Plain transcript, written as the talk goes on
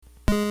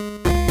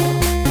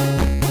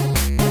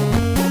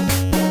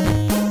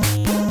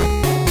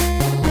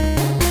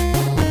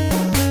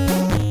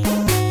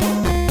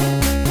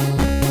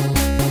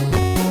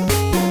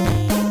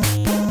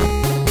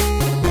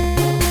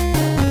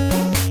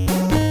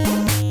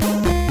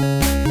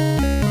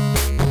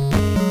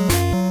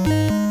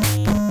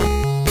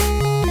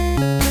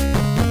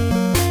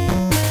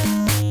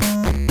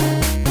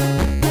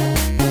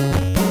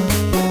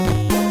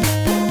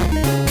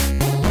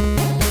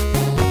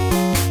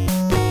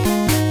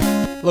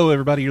Hello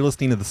everybody, you're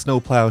listening to the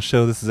Snowplow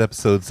Show. This is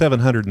episode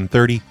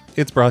 730.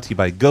 It's brought to you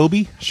by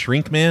Gobi,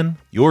 Shrinkman,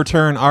 Your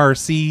Turn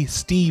RC,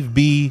 Steve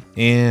B,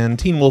 and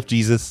Teen Wolf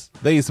Jesus.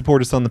 They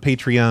support us on the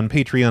Patreon,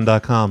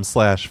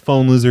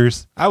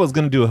 patreon.com/phonelosers. I was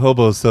going to do a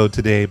hobo-sode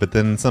today, but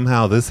then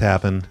somehow this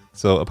happened.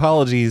 So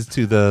apologies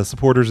to the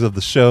supporters of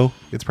the show.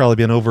 It's probably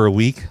been over a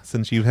week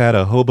since you've had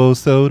a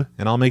hobo-sode,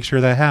 and I'll make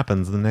sure that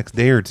happens the next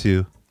day or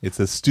two. It's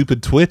a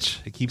stupid Twitch.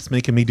 It keeps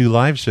making me do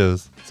live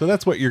shows. So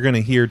that's what you're going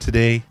to hear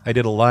today. I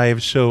did a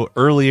live show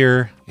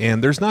earlier,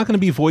 and there's not going to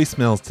be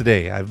voicemails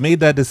today. I've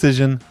made that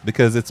decision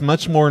because it's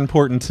much more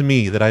important to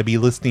me that I be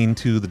listening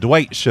to the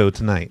Dwight show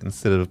tonight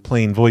instead of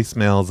playing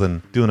voicemails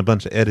and doing a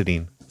bunch of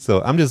editing.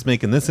 So I'm just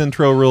making this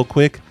intro real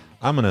quick.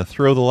 I'm going to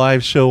throw the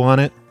live show on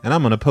it, and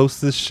I'm going to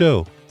post this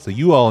show. So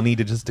you all need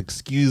to just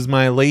excuse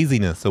my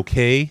laziness,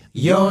 okay?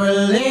 You're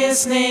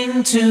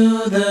listening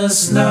to the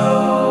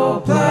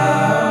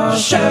Snowplow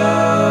Show.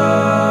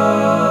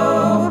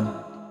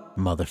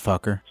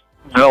 Motherfucker.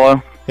 Hello.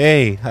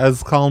 Hey, I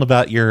was calling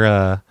about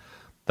your,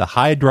 the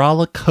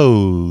hydraulic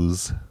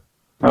hose.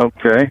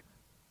 Okay.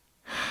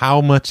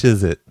 How much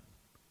is it?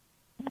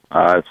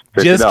 It's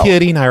 $50. Just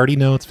kidding. I already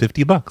know it's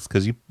 $50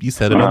 because you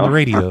said it on the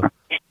radio.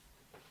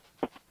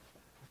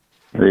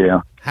 Yeah.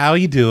 How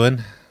you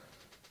doing?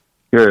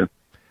 Good.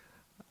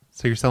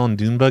 So you're selling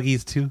dune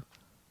buggies too?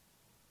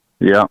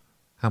 Yeah.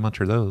 How much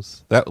are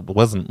those? That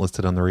wasn't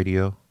listed on the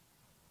radio.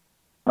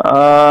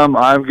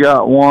 I've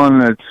got one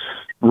that's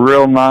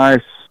real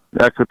nice,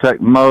 Ecotech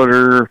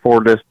motor,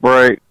 4-disc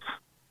brakes.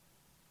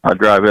 I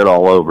drive it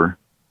all over.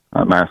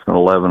 I'm asking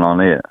 11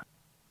 on it.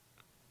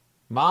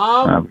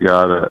 Mom? I've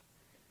got a...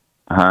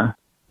 Huh?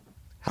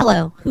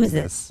 Hello, who's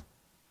this?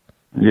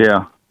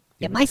 Yeah.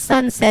 Yeah, my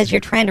son says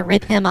you're trying to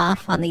rip him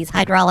off on these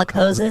hydraulic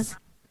hoses.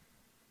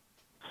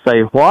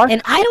 Say what?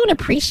 And I don't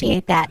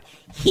appreciate that.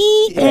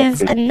 He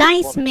is a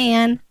nice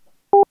man.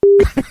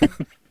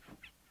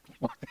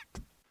 What?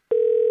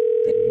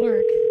 Didn't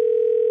work.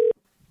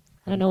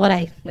 I don't know what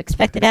I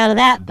expected out of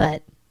that,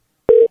 but...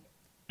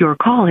 Your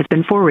call has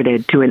been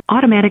forwarded to an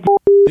automatic...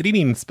 They didn't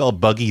even spell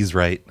buggies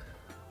right.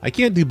 I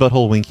can't do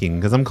butthole winking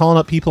because I'm calling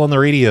up people on the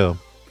radio.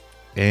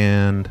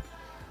 And...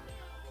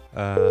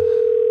 I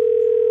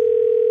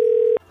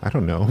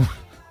don't know.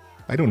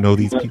 I don't know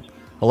these people.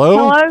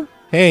 Hello? Hello?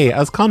 Hey, I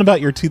was calling about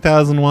your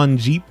 2001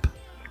 Jeep.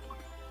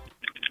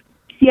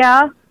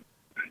 Yeah.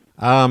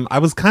 I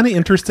was kind of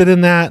interested in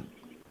that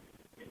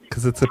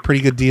because it's a pretty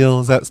good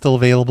deal. Is that still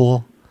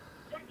available?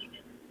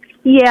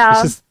 Yeah.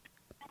 It's just,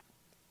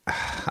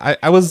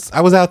 I was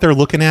out there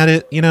looking at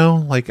it, you know,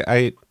 like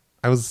I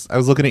was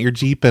looking at your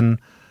Jeep and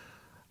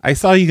I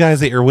saw you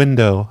guys at your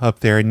window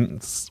up there,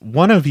 and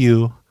one of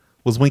you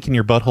was winking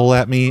your butthole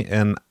at me,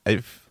 and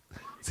it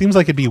seems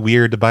like it'd be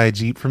weird to buy a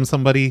Jeep from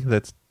somebody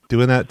that's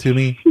doing that to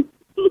me.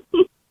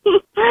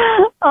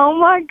 Oh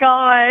my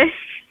gosh.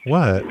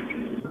 What?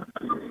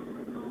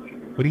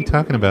 What are you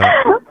talking about?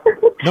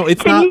 No,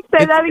 it's Can not. you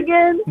say that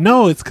again?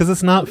 No, it's because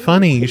it's not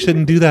funny. You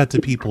shouldn't do that to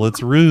people.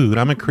 It's rude.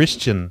 I'm a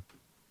Christian.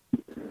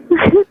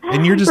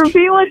 And you're just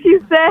repeat what you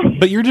said.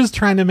 But you're just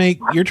trying to make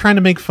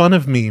fun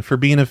of me for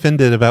being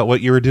offended about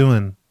what you were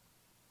doing.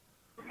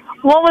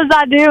 What was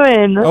I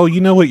doing? Oh, you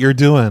know what you're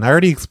doing.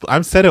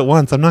 I've said it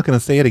once. I'm not going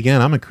to say it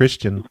again. I'm a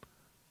Christian.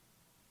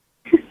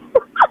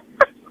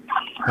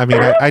 I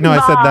mean, I know I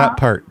said that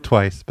part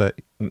twice, but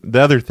the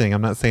other thing,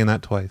 I'm not saying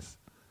that twice.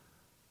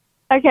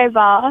 Okay,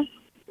 bye.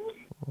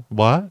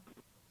 What?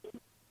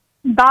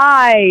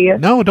 Bye.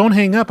 No, don't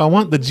hang up. I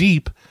want the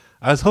Jeep.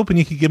 I was hoping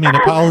you could give me an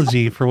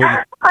apology for what you...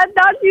 I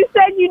thought you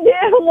said you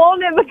didn't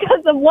want it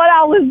because of what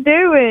I was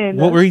doing.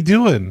 What were you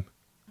doing?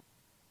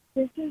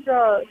 This is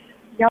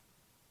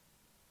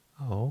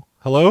Oh,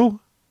 hello?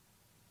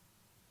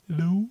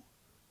 Hello?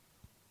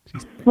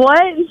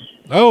 What?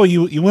 Oh,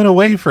 you went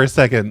away for a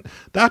second.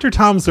 Dr.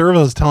 Tom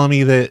Servo's telling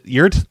me that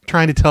you're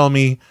trying to tell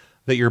me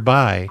that you're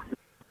bi.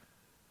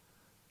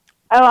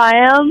 Oh, I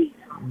am?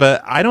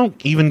 But I don't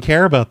even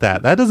care about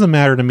that. That doesn't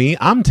matter to me.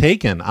 I'm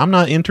taken. I'm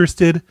not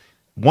interested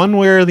one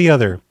way or the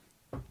other.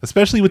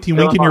 Especially with you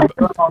winking your...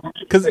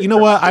 Because you know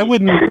what? I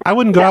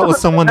wouldn't go out with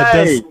someone that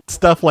does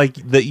stuff like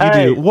that you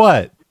do.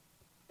 What?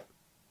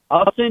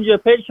 I'll send you a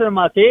picture of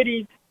my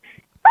titties.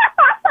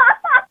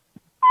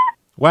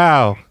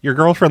 Wow, your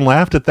girlfriend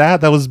laughed at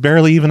that? That was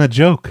barely even a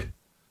joke.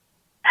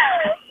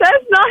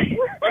 That's not...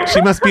 She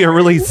must be a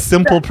really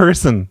simple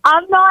person.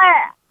 I'm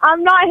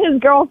not his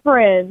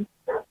girlfriend.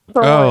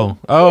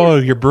 Oh,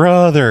 your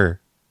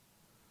brother.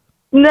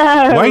 No.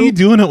 Why are you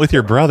doing it with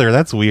your brother?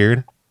 That's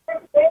weird.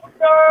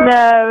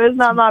 No, it's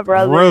not my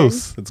brother.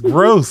 Gross. It's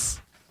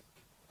gross.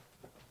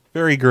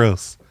 Very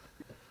gross.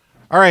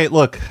 All right,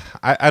 look,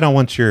 I don't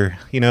want your,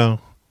 I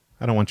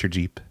don't want your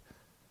Jeep.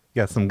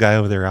 You got some guy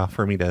over there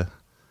offering to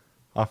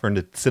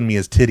send me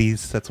his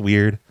titties. That's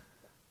weird.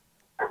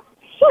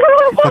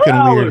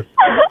 Fucking weird.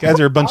 You guys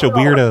are a bunch of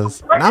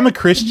weirdos. And I'm a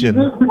Christian.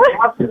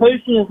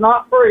 Prostitution is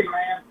not free,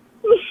 man.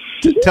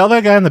 Tell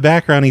that guy in the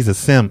background he's a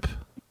simp.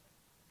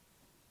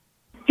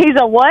 He's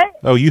a what?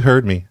 Oh, you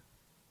heard me.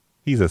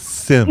 He's a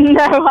simp.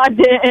 No, I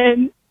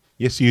didn't.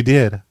 Yes, you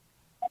did.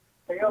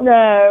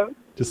 No.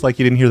 Just like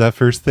you didn't hear that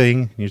first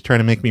thing, and you're trying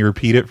to make me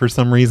repeat it for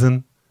some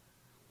reason?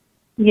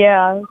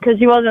 Yeah, because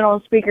you wasn't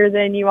on speaker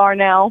then, you are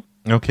now.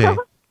 Okay.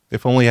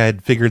 If only I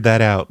had figured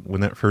that out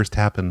when that first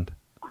happened.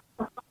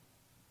 Who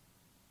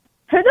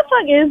the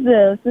fuck is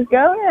this? Just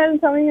go ahead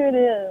and tell me who it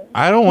is.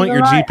 I don't want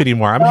your Jeep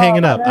anymore. I'm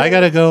hanging up. I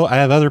gotta go. I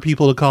have other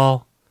people to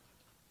call.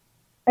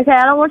 Okay,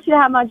 I don't want you to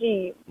have my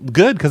Jeep.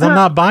 Good, because I'm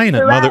not buying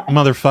it,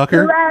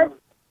 motherfucker.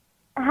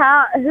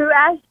 Who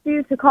asked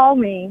you to call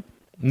me?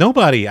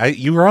 Nobody.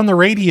 You were on the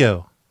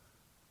radio.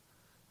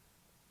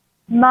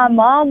 My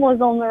mom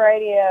was on the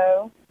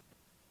radio.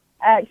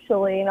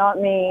 Actually, not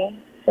me.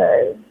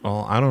 So.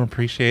 Well, I don't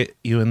appreciate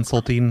you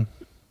insulting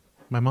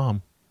my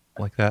mom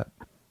like that.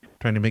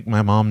 Trying to make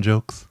my mom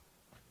jokes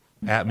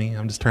at me.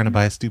 I'm just trying to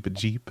buy a stupid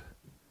Jeep.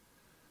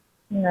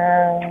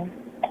 No.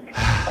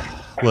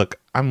 Look,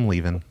 I'm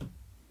leaving.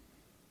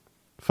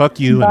 Fuck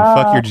you and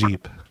fuck your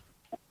Jeep.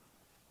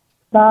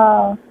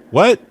 Bah.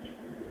 What?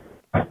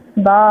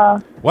 Bah.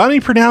 Why don't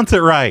you pronounce it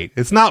right?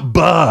 It's not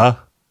bah.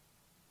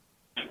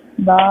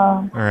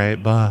 Bah. All right,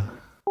 bah.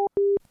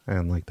 I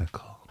didn't like that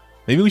call.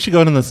 Maybe we should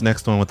go into this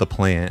next one with a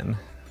plan.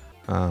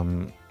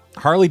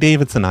 Harley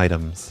Davidson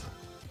items.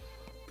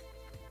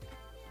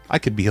 I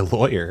could be a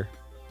lawyer.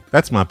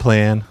 That's my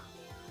plan.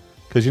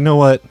 Because you know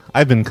what?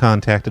 I've been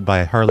contacted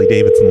by Harley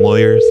Davidson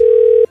lawyers,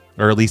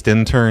 or at least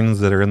interns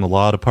that are in the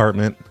law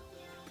department,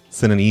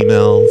 sending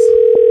emails,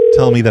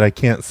 telling me that I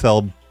can't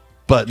sell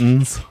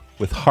buttons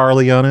with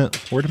Harley on it.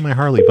 Where did my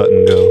Harley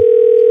button go?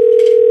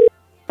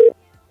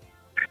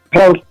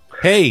 Hello.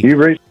 Hey. You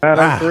reached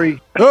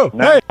 903. Oh,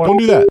 hey, don't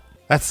do that.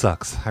 That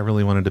sucks. I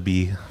really wanted to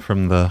be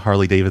from the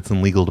Harley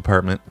Davidson legal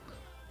department,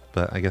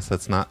 but I guess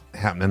that's not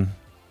happening.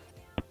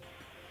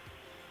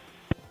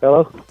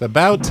 Hello? It's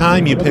about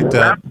time you picked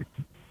up.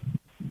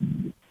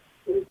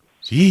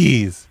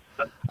 Jeez.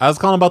 I was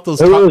calling about those.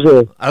 Who is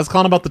it? I was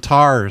calling about the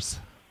tars.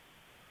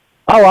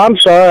 Oh, I'm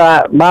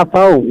sorry. My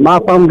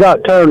phone got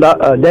turned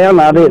down.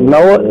 I didn't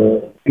know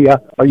it. Yeah.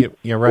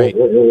 You're right.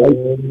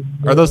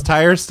 Are those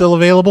tires still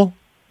available?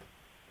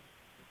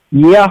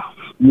 Yeah.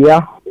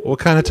 Yeah. What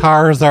kind of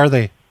tars are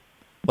they?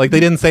 Like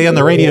they didn't say on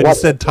the radio, it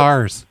just said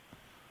tars.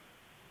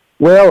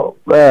 Well,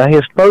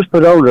 he's supposed to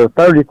put over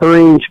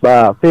 33-inch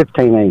by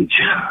 15-inch.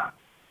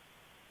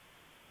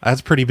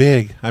 That's pretty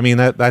big. I mean,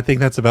 I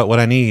think that's about what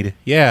I need.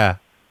 Yeah.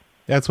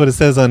 That's what it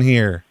says on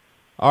here.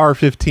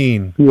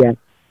 R15. Yeah.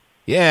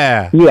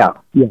 Yeah. Yeah.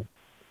 Yeah.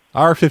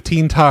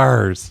 R15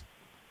 tars.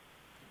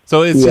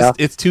 So it's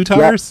it's 2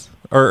 tars?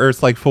 Yeah. Or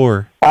it's like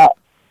 4?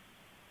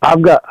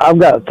 I've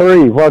got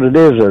 3. What it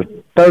is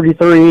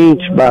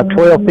 33-inch by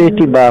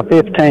 1250 by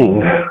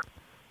 15.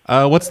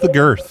 What's the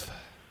girth?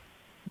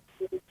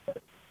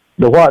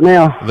 The what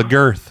now? The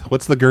girth.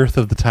 What's the girth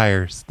of the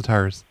tires? The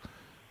tires.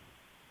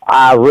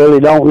 I really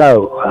don't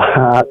know.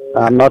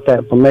 I'm not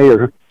that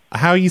familiar.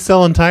 How are you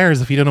selling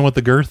tires if you don't know what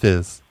the girth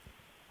is?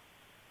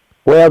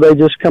 Well, they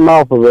just come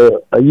off of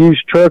a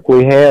used truck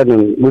we had,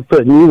 and we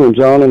put new ones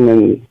on them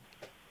and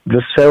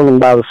just sell them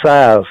by the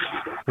size.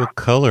 What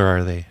color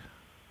are they?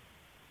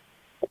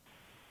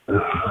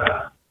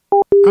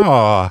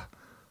 Aw.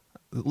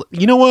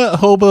 You know what,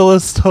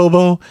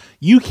 hobo?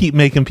 You keep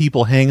making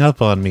people hang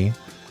up on me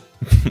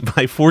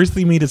by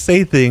forcing me to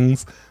say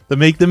things that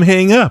make them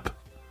hang up.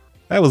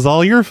 That was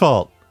all your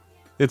fault.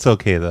 It's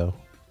okay, though.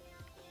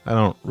 I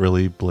don't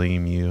really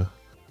blame you.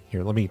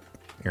 Here,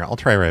 I'll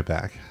try right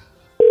back.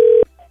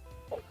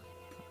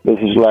 This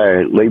is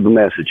Larry. Leave a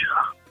message.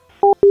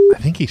 I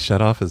think he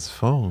shut off his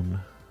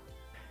phone.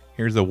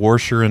 Here's a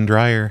washer and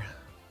dryer.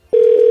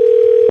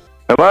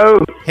 Hello?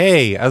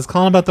 Hey, I was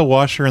calling about the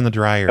washer and the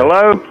dryer.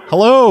 Hello?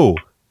 Hello?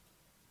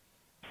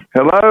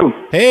 Hello?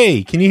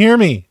 Hey, can you hear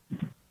me?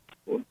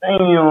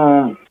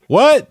 Damn.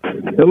 What?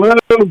 Hello?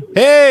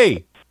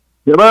 Hey!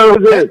 Hello?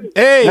 Who's it?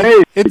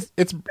 Hey!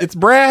 It's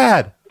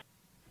Brad!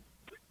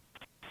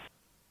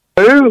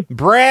 Who?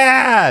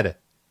 Brad!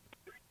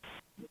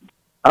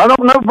 I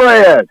don't know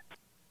Brad.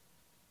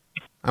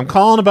 I'm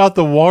calling about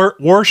the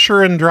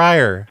washer and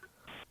dryer.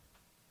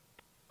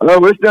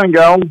 Oh, it's done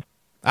gone.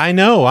 I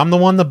know. I'm the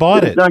one that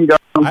bought it. It's done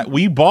gone.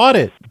 We bought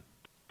it.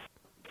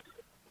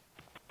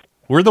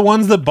 We're the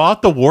ones that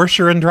bought the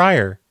washer and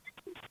dryer.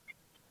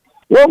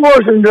 What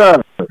washer and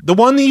dryer? The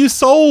one that you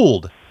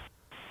sold.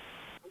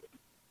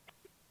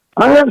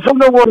 I haven't sold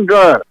no washer and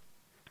dryer.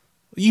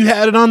 You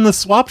had it on the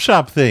swap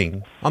shop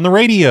thing on the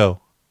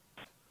radio.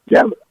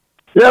 Yeah,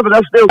 but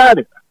I still got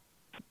it.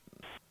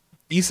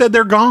 You said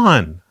they're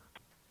gone.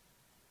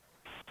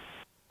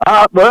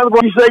 Well,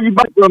 what you say you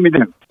bought it from me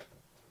then?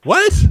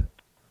 What?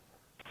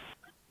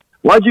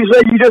 Why'd you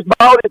say you just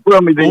bought it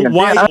from me then?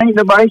 Well, I ain't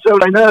nobody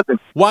sold nothing.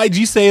 Why'd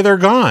you say they're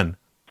gone?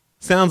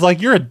 Sounds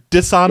like you're a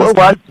dishonest.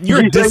 Well, you're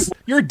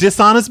a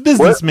dishonest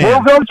businessman.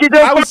 Well, don't you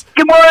don't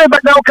fucking worry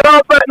about no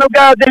car back no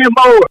goddamn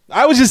more.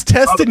 I was just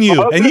testing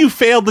you, and you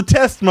failed the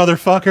test,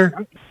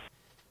 motherfucker.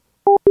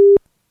 All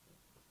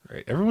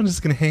right, everyone's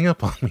just gonna hang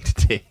up on me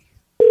today.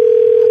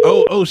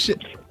 Oh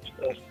shit.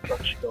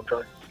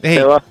 Hey,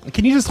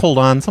 can you just hold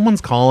on?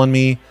 Someone's calling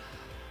me.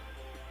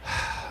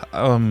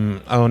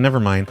 Oh, never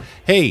mind.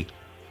 Hey,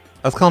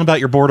 I was calling about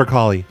your border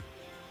collie.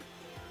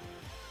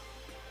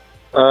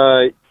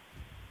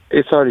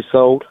 It's already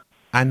sold.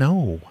 I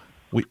know.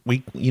 We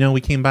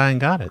came by and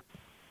got it.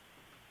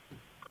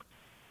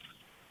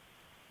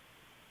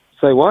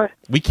 Say what?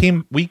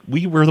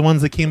 We were the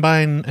ones that came by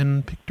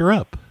and picked her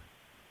up.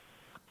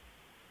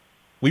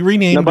 We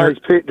renamed Nobody's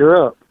her. picked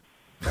her up.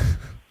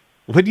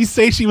 What did you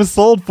say she was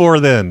sold for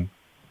then?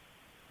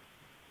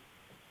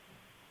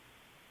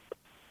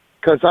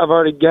 Because I've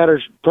already got her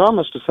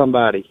promised to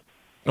somebody.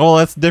 Well,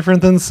 that's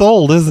different than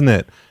sold, isn't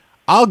it?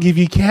 I'll give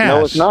you cash.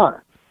 No, it's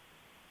not.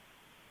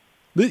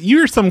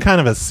 You're some kind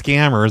of a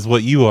scammer is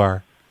what you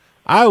are.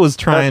 I was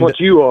trying That's what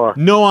you are.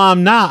 No,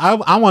 I'm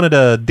not. I wanted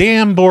a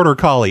damn border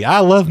collie. I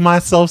love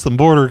myself some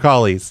border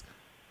collies.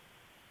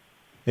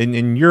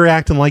 And you're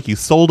acting like you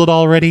sold it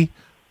already?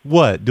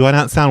 What? Do I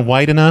not sound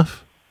white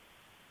enough?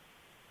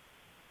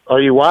 Are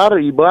you white or are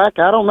you black?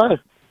 I don't know.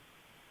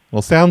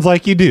 Well, sounds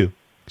like you do.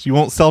 'Cause you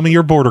won't sell me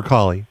your border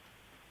collie.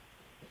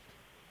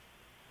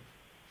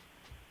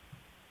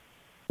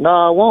 No,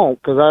 I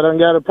won't, because I done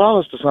got a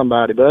promise to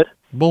somebody, bud.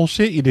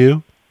 Bullshit, you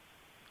do.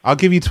 I'll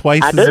give you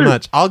twice as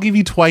much. I'll give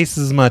you twice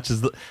as much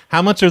as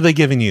how much are they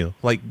giving you?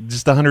 Like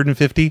just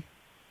 150?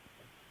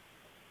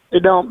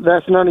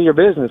 That's none of your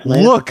business,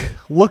 man.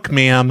 Look,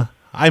 ma'am.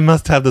 I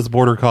must have this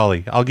border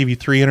collie. I'll give you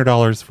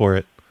 $300 for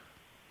it.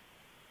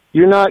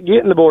 You're not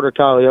getting the border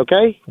collie,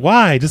 okay?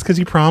 Why? Just because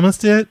you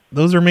promised it?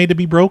 Those are made to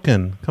be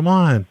broken. Come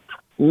on.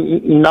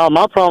 No,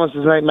 my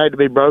promises ain't made to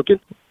be broken.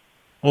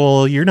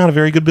 Well, you're not a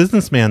very good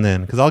businessman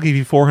then, because I'll give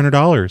you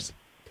 $400.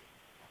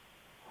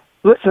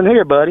 Listen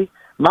here, buddy.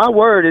 My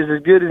word is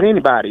as good as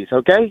anybody's,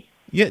 okay?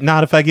 Yeah,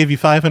 not if I give you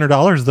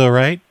 $500 though,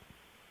 right?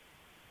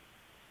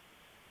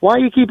 Why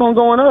you keep on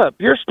going up?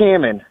 You're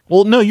scamming.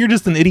 Well, no, you're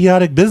just an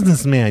idiotic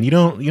businessman. You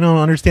don't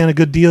understand a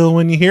good deal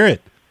when you hear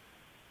it.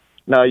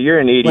 No, you're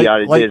an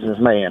idiotic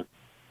businessman.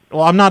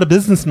 Well, I'm not a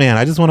businessman.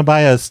 I just want to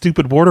buy a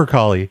stupid border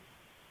collie.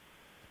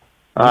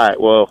 All right,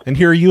 well. And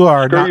here you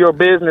are. Screw your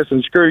business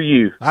and screw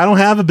you. I don't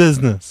have a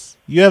business.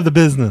 You have the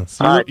business.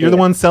 You're the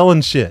one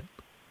selling shit.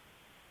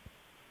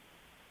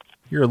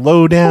 You're a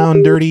low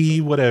down, dirty,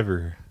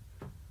 whatever.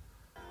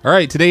 All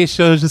right, today's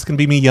show is just going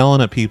to be me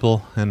yelling at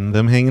people and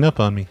them hanging up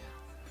on me.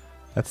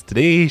 That's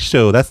today's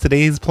show. That's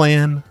today's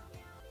plan.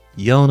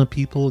 Yelling at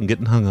people and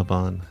getting hung up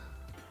on.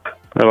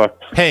 Hello.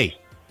 Hey.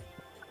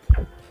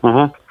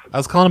 Uh-huh. I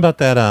was calling about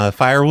that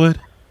firewood.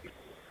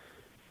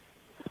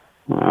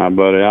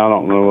 Buddy, I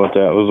don't know what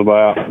that was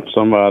about.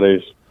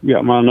 Somebody's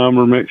got my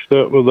number mixed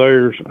up with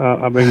theirs.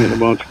 I've been getting a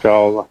bunch of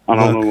calls. I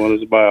don't know what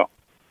it's about.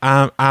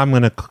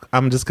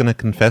 I'm just gonna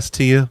confess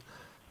to you.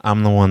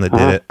 I'm the one that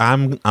did it.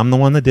 I'm the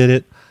one that did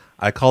it.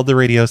 I called the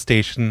radio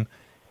station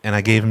and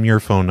I gave him your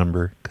phone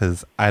number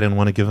because I didn't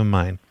want to give him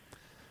mine.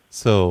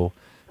 So,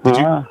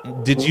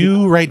 did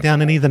you write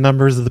down any of the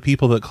numbers of the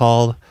people that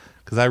called?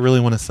 Because I really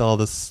want to sell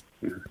this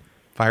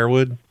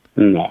firewood.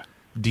 No.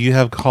 Do you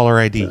have caller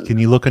ID? Can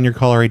you look on your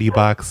caller ID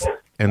box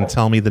and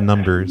tell me the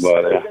numbers?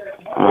 Buddy,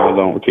 I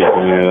don't keep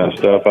any of that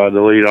stuff. I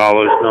delete all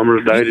those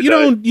numbers day to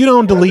day. You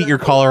don't delete your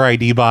caller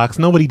ID box.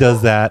 Nobody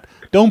does that.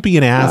 Don't be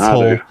an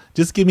asshole.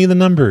 Just give me the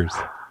numbers.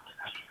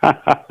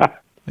 I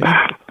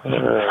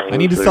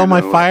need to sell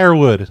my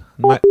firewood.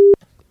 My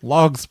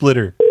log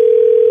splitter.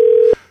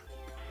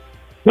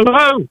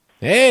 Hello.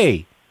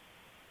 Hey.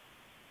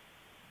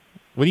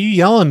 What are you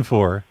yelling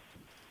for?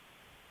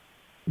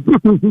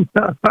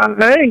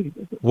 Hey.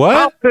 What?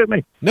 Talk to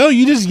me. No,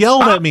 you just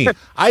yelled at me.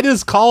 I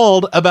just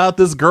called about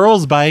this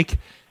girl's bike,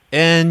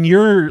 and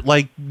you're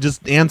like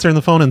just answering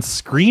the phone and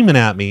screaming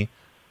at me.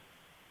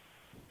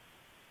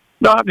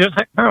 No, I'm just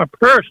that kind of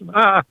person.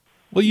 I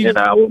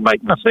will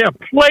make myself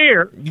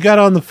clear. You got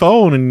on the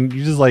phone and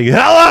you're just like,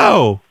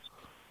 hello.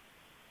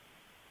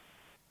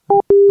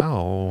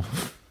 Oh,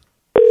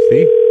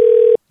 see,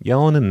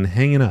 yelling and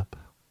hanging up.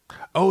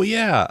 Oh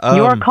yeah.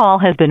 Your call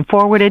has been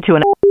forwarded to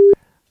an.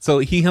 So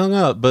he hung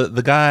up, but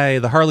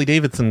the Harley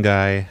Davidson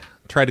guy,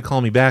 tried to call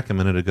me back a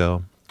minute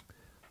ago,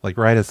 like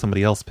right as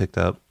somebody else picked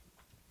up.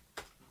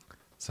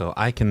 So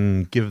I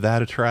can give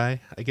that a try,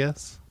 I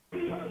guess.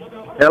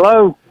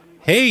 Hello.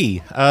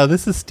 Hey,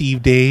 this is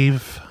Steve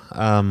Dave.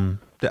 I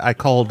was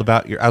calling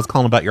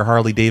about your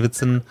Harley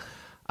Davidson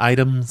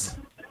items.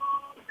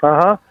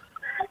 Uh-huh.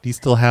 Do you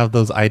still have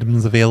those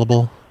items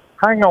available?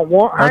 Hang on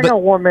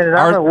 1 minute.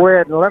 I'm at a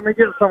wedding. Let me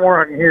get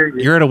somewhere I can hear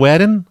you. You're at a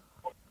wedding?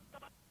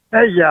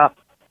 Hey, yeah.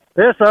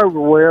 It's over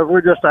with.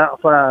 We're just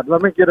outside.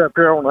 Let me get up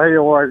here on the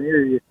hill where I can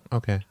hear you.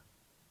 Okay.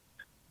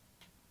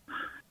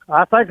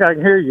 I think I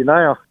can hear you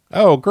now.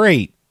 Oh,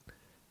 great.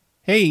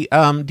 Hey,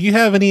 do you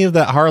have any of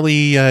that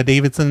Harley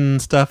Davidson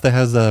stuff that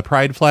has a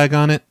pride flag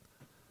on it?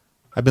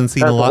 I've been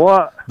seeing a lot.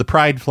 What? The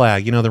pride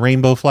flag, the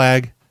rainbow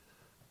flag.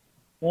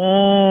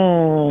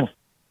 For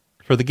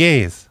the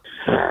gays.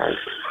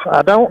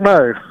 I don't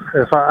know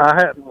if I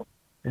hadn't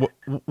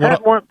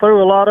went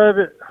through a lot of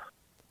it.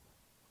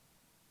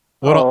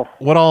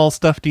 What all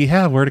stuff do you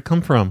have? Where'd it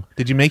come from?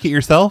 Did you make it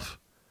yourself?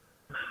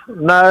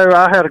 No,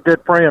 I had a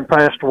good friend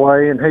passed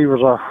away, and he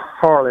was a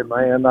Harley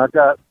man. I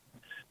got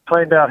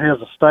cleaned out his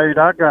estate.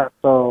 I got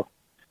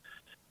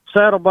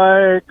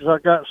saddlebags. I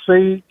got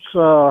seats.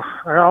 I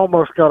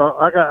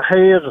got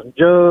heads and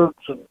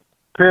jugs and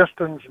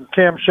pistons and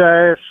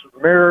camshafts,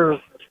 and mirrors,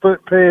 and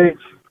foot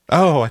pegs.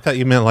 Oh, I thought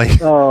you meant like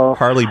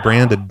Harley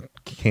branded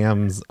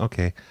cams.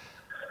 Okay.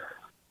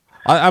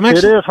 I'm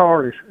actually. It is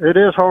Harley. It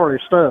is Harley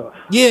stuff.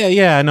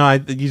 Yeah. No,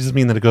 you just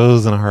mean that it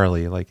goes in a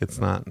Harley. Like it's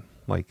not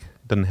like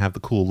doesn't have the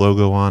cool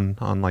logo on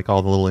like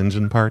all the little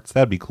engine parts.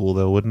 That'd be cool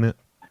though, wouldn't it?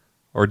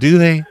 Or do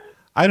they?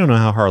 I don't know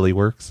how Harley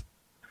works.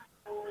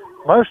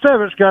 Most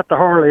of it's got the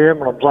Harley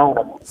emblems on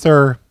them.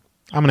 Sir,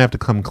 I'm gonna have to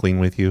come clean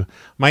with you.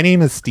 My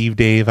name is Steve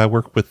Dave. I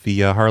work with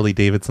the Harley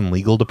Davidson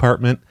legal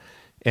department,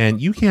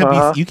 and you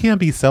can't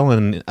be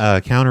selling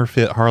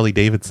counterfeit Harley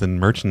Davidson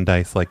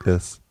merchandise like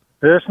this.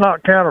 It's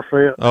not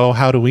counterfeit. Oh,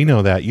 how do we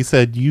know that? You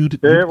said you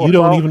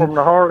don't even from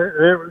the Harley.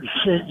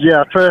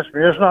 Yeah, trust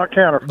me, it's not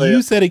counterfeit.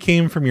 You said it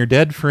came from your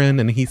dead friend,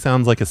 and he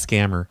sounds like a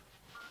scammer.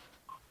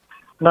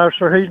 No,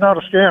 sir, he's not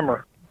a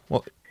scammer.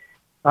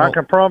 I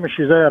can promise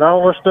you that.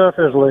 All this stuff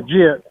is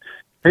legit.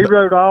 He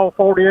rode all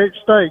 48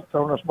 states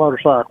on this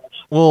motorcycles.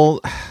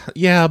 Well,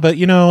 yeah, but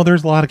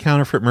there's a lot of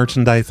counterfeit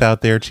merchandise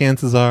out there.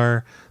 Chances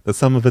are that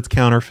some of it's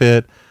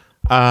counterfeit.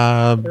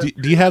 Do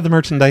you have the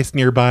merchandise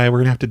nearby? We're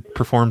gonna have to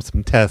perform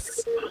some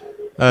tests.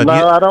 No,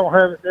 I don't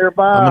have it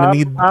nearby. I'm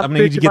gonna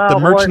need you to get the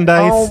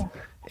merchandise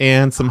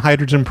and some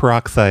hydrogen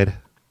peroxide.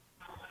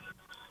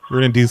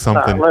 We're gonna do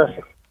something.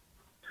 Listen,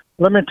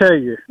 let me tell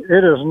you,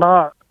 it is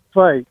not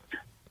fake.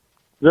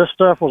 This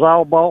stuff was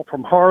all bought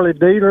from Harley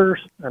dealers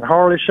and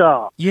Harley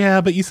shops.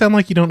 Yeah, but you sound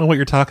like you don't know what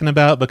you're talking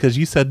about because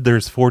you said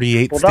there's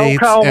 48 states. Don't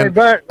call me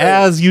back.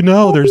 As you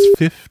know, there's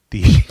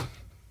 50.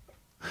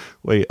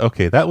 Wait,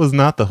 okay, that was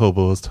not the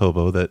hoboist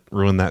hobo that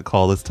ruined that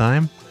call this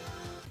time.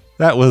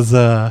 That was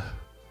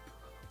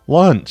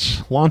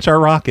Launch Our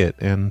Rocket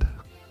and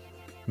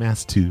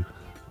Mass 2.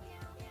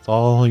 It's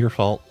all your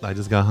fault. I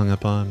just got hung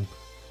up on.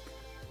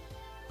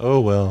 Oh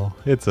well,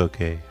 it's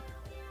okay.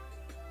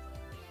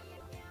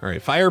 All right,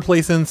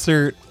 fireplace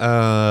insert,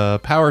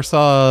 power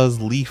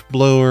saws, leaf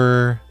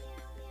blower.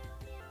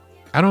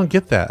 I don't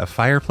get that. A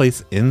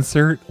fireplace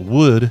insert,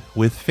 wood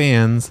with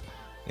fans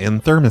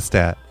and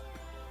thermostat.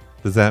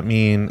 Does that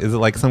mean, is it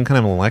like some kind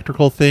of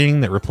electrical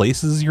thing that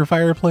replaces your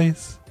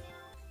fireplace?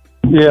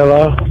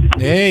 Yeah.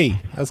 Hey,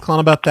 I was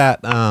calling about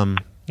that,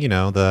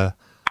 the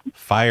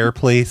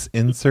fireplace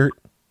insert.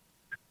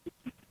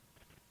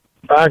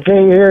 I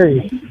can't hear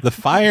you. The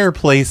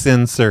fireplace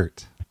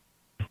insert.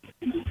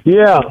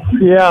 Yeah,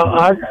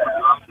 I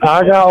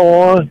got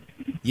one.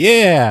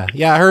 Yeah,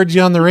 I heard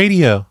you on the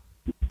radio.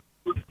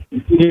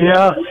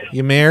 Yeah.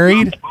 You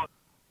married?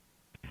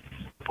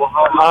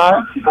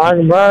 I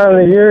can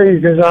barely hear you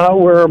because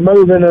we're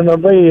moving in a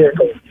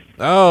vehicle.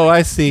 Oh,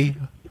 I see.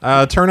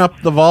 Turn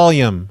up the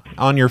volume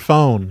on your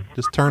phone.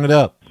 Just turn it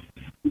up.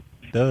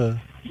 Duh.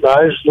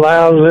 As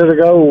loud as it'll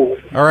go.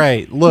 All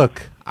right,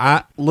 look.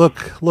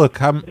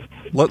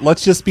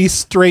 Let's just be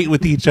straight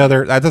with each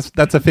other.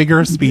 That's a figure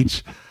of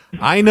speech.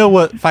 I know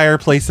what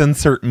fireplace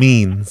insert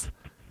means.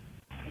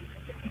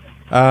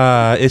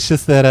 It's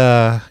just that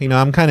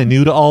I'm kind of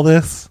new to all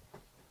this.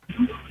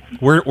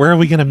 Where are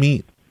we gonna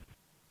meet?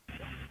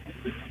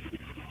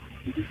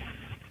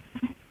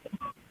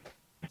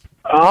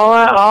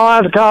 I'll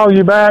have to call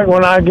you back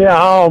when I get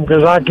home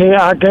because I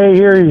can't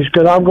hear you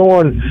because I'm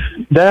going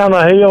down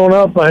a hill and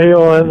up a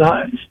hill and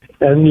I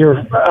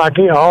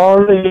can't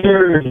hardly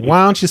hear you.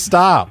 Why don't you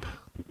stop?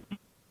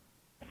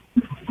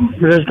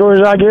 As soon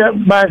as I get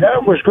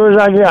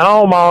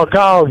home, I'll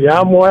call you.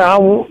 I'm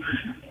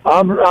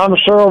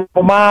several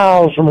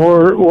miles from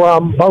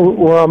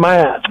where I'm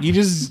at. You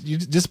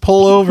just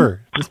pull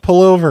over. Just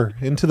pull over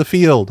into the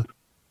field.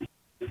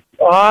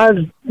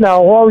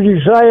 Now, what were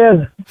you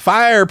saying?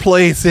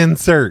 Fireplace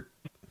insert.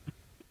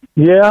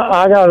 Yeah,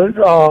 I got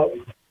a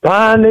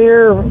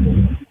Pioneer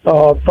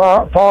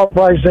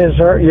fireplace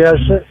insert. Yes,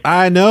 sir.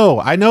 I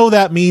know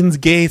that means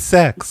gay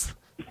sex.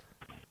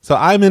 So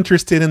I'm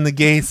interested in the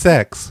gay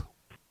sex.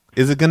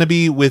 Is it going to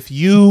be with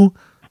you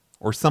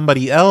or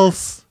somebody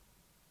else?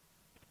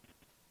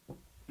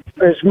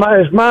 It's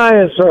my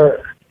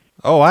insert.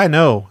 Oh, I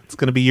know. It's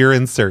going to be your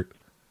insert.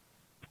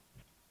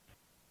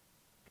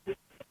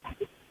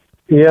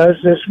 Yes,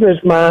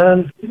 it's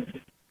mine.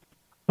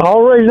 The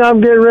only reason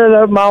I'm getting rid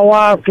of it, my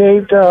wife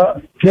can't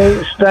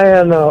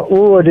stand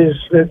wood.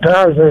 It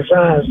tires her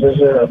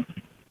sinuses.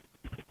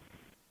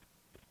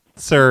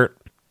 Sir,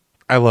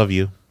 I love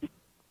you.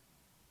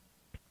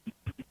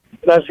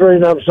 That's the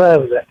reason I'm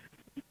selling it.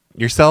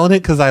 You're selling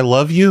it because I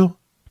love you?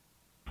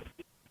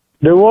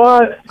 Do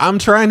what? I'm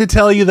trying to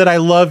tell you that I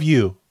love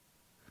you.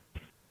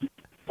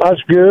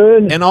 That's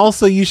good. And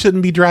also, you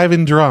shouldn't be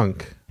driving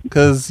drunk.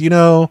 Because,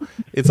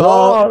 it's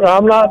all...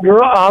 I'm not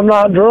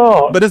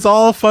drunk. But it's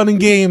all fun and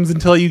games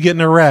until you get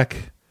in a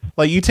wreck.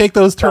 Like, you take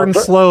those turns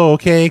slow,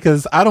 okay?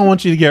 Because I don't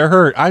want you to get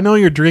hurt. I know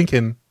you're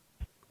drinking.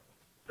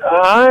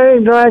 I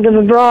ain't drinking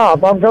a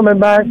drop. I'm coming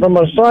back from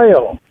a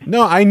sale.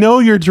 No, I know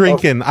you're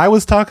drinking. I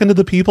was talking to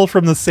the people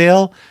from the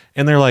sale,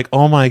 and they're like,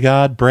 oh my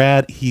God,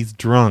 Brad, he's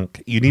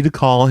drunk. You need to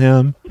call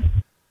him.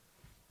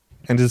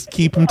 and just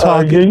keep him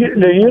talking. Do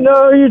you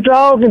know who you're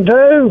talking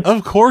to?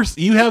 Of course,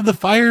 you have the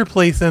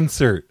fireplace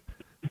insert.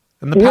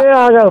 And Yeah,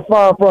 I got a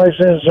fireplace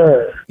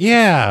insert.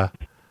 Yeah.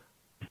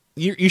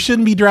 You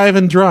shouldn't be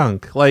driving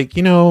drunk. Like,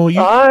 you know...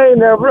 I ain't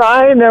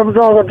never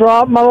drunk a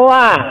drop in my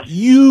life.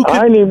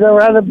 I ain't even never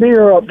had a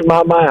beer up to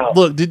my mouth.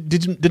 Look,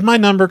 did my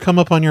number come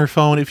up on your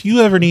phone? If you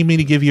ever need me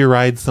to give you a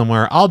ride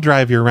somewhere, I'll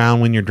drive you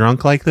around when you're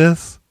drunk like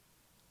this.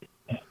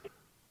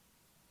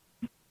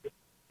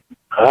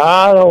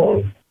 I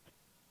don't...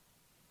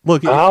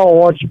 Look, I don't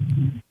want you...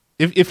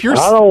 If you're...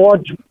 I don't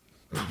want you...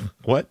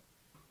 What?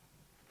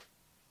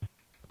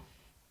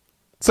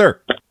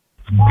 Sir.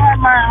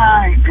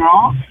 I ain't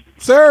drunk.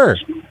 Sir.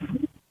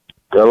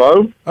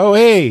 Hello? Oh,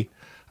 hey.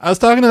 I was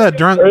talking to that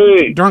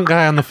drunk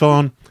guy on the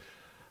phone,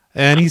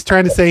 and he's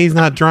trying to say he's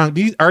not drunk.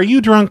 Are you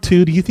drunk,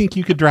 too? Do you think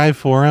you could drive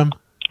for him?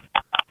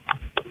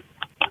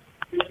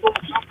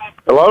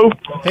 Hello?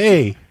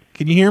 Hey.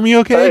 Can you hear me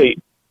okay? Hey.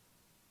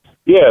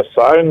 Yes,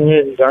 I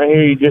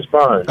hear you just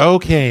fine.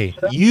 Okay.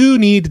 You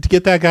need to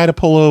get that guy to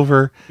pull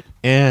over,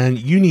 and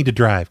you need to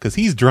drive, because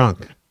he's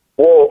drunk.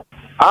 Well,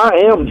 I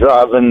am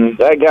driving.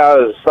 That guy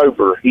is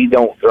sober. He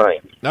don't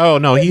drink. Oh,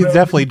 no, he's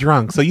definitely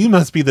drunk. So you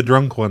must be the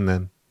drunk one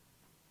then.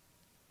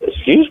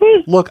 Excuse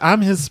me? Look,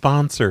 I'm his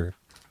sponsor.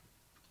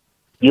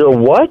 You're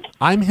what?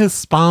 I'm his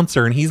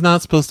sponsor, and he's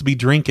not supposed to be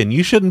drinking.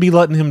 You shouldn't be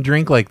letting him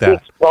drink like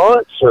that.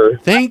 Sponsor?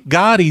 Thank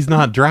God he's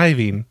not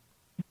driving.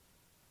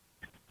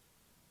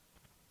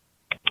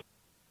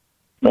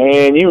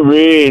 Man, you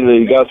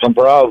really got some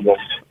problems.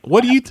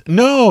 What do you...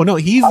 No,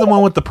 he's the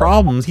one with the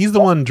problems. He's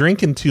the one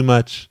drinking too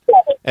much.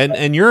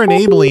 And you're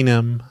enabling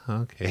him.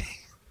 Okay.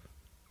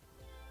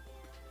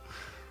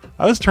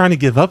 I was trying to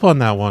give up on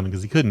that one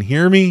because he couldn't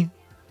hear me.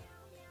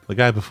 The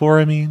guy before,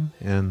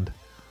 and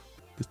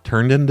it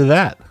turned into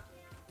that.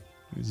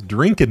 He was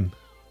drinking.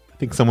 I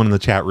think someone in the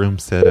chat room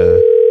said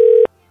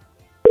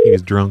he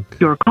was drunk.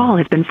 Your call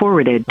has been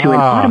forwarded to an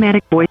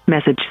automatic voice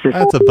message system.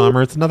 That's a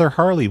bummer. It's another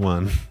Harley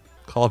one.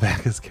 Call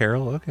back as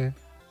Carol. Okay.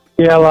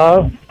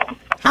 Hello?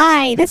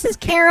 Hi, this is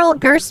Carol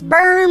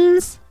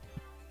Gersberms.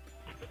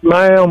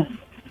 Ma'am?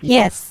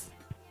 Yes.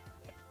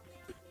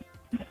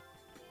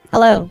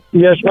 Hello.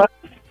 Yes,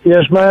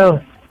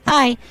 ma'am.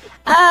 Hi.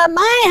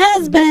 My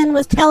husband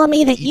was telling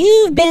me that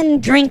you've been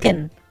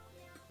drinking.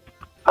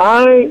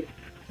 I ain't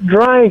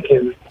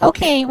drinking.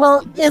 Okay,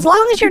 well, as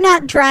long as you're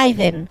not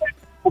driving.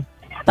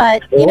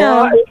 But, you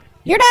know,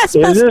 you're not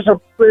supposed to...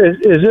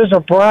 Is this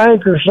a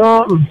prank or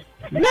something?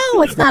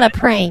 No, it's not a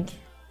prank.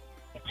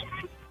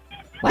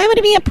 Why would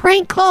it be a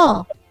prank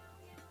call?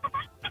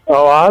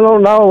 Oh, I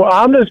don't know.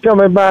 I'm just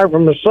coming back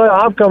from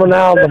I'm coming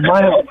out of the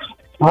mountains.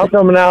 I'm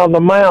coming out of the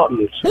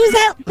mountains. Who's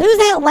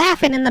that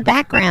laughing in the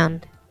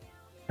background?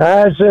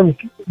 That's them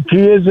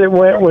kids that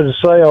went with the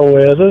sail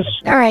with us.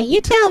 All right,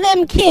 you tell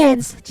them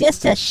kids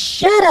just to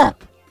shut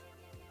up.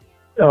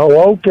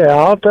 Oh, okay.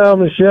 I'll tell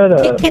them to shut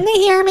up. Can they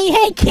hear me?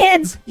 Hey,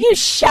 kids, you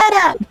shut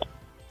up.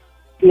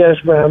 Yes,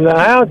 ma'am. Now,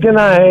 how can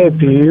I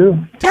help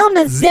you? Tell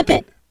them to zip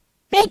it.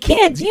 Hey,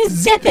 kids, you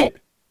zip it.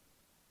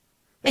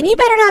 And you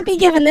better not be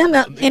giving them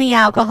any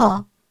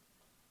alcohol.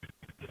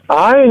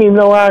 I ain't even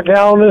no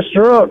alcohol in this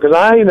truck because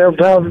I ain't never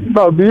had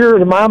a beer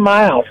to my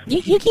mouth.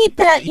 You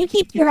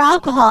keep your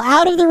alcohol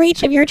out of the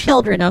reach of your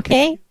children,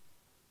 okay?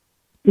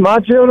 My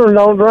children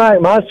don't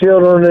drink. My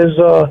children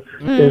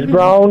is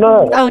grown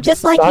up. Oh,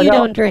 just like you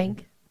don't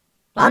drink.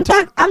 I'm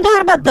talking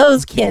about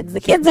those kids,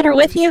 the kids that are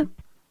with you.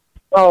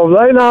 Oh,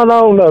 they not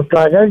old enough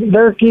to drink.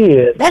 They're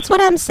kids. That's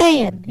what I'm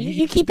saying.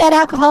 You keep that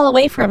alcohol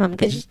away from them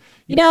because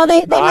you know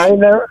they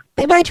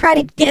might try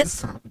to get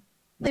some.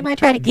 They might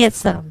try to get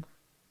some.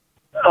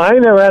 I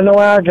ain't never had no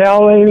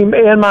alcohol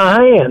in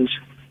my hands.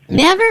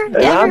 Never.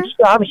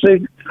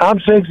 I'm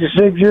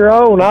 66 years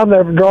old and I've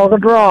never drunk a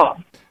drop.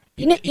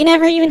 You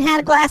never even had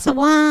a glass of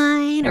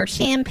wine or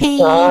champagne?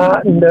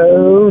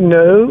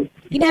 No.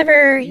 You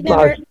never.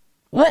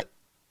 What?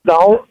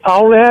 The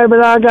only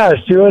habit I got is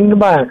chewing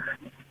tobacco.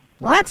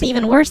 Well, that's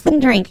even worse than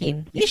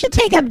drinking. You should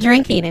take up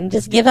drinking and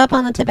just give up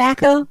on the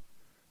tobacco.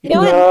 You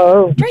know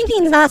what?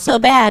 Drinking's not so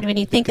bad when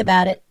you think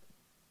about it.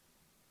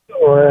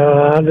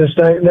 Well, I just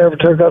never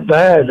took up the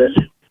habit.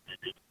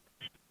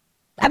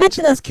 I bet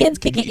you those kids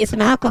could get you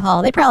some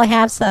alcohol. They probably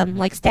have some,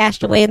 like,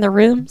 stashed away in their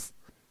rooms.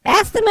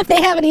 Ask them if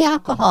they have any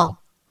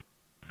alcohol.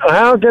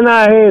 How can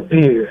I help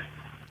you?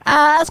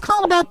 I was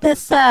calling about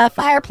this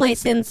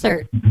fireplace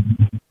insert.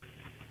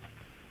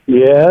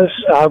 Yes,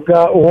 I've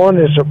got one.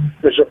 It's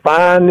a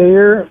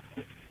Pioneer.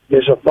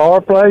 It's a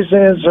fireplace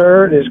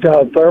insert. It's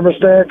got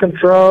thermostat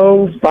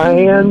control,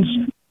 fans,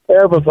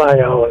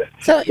 everything on it.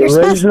 So you're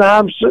the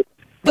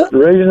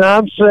reason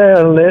I'm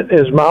selling it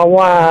is my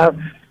wife,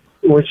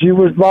 when she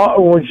was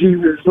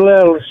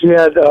little, she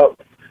had a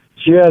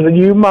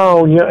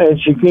pneumonia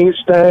and she can't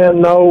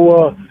stand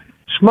no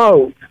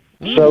smoke.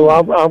 So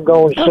I'm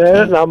going to set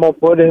it and I'm going to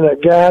put in a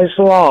gas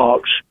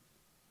logs.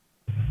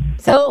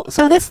 So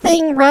this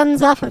thing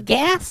runs off of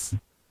gas?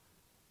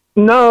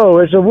 No,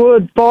 it's a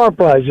wood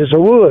fireplace. It's a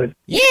wood.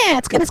 Yeah,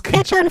 it's going to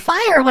catch on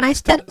fire when I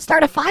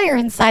start a fire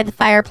inside the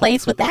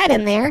fireplace with that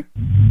in there.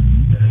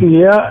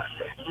 Yeah.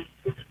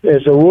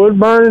 It's a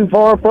wood-burning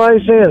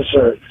fireplace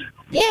insert.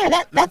 Yeah,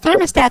 that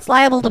thermostat's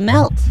liable to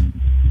melt.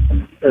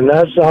 And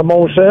I'm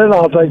going to say it,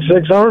 I'll take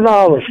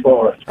 $600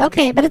 for it.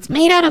 Okay, but it's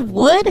made out of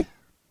wood?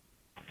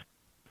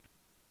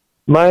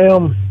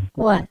 Ma'am.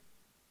 What?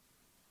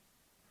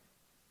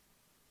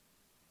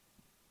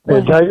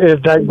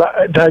 It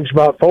takes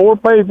about 4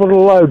 people to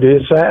load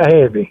it. It's that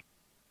heavy.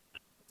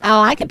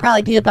 Oh, I could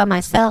probably do it by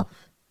myself.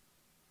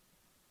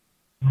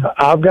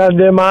 I've got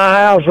it in my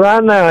house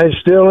right now. It's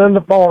still in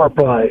the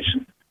fireplace.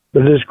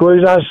 But as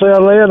quick as I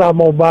sell it, I'm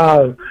going to buy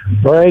a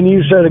brand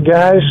new set of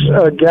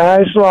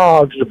gas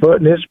logs to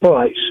put in its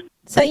place.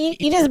 So you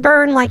just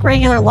burn like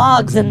regular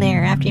logs in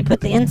there after you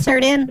put the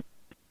insert in?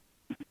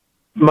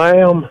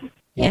 Ma'am?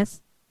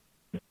 Yes?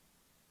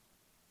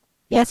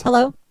 Yes,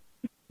 hello?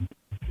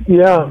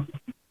 Yeah.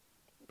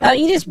 Oh,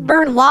 you just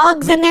burn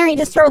logs in there? You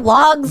just throw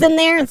logs in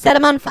there and set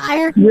them on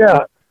fire?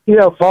 Yeah,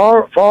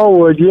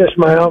 firewood, yes,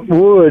 ma'am.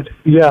 Wood,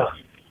 yeah.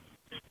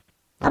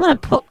 I'm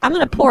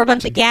gonna pour a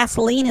bunch of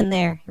gasoline in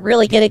there.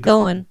 Really get it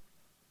going.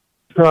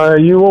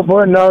 You won't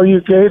put, no, you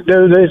can't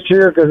do this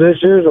here because this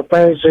here's a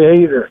fancy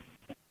heater.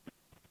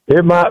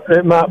 It might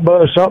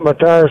buzz something or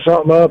tear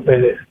something up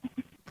in it.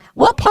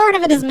 What part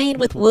of it is made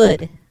with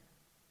wood?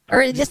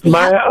 Or just the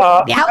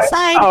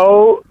outside?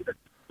 Oh,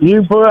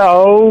 you put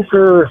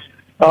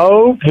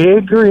oak,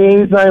 hickory,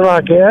 anything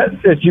like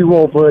that you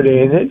won't put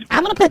in it.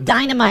 I'm going to put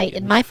dynamite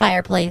in my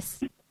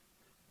fireplace.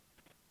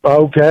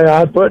 Okay,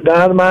 I'd put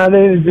dynamite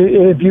in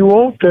it if you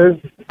want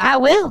to. I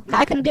will.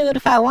 I can do it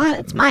if I want.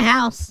 It's my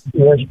house.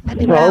 Yes. I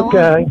do what I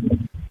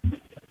want.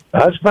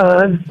 That's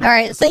fine. All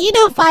right, so you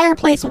know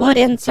fireplace wood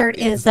insert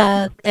is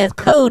a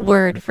code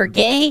word for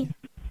gay?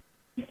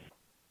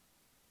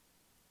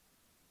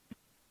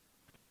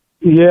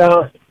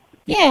 Yeah.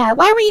 Yeah,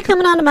 why were you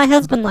coming on to my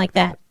husband like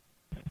that?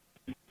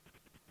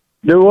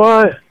 Do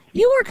what?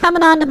 You were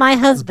coming on to my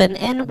husband,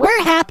 and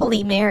we're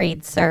happily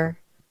married, sir.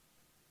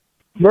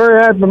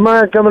 Very happy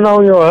married coming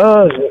on your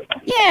husband.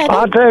 Yeah.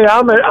 I tell you,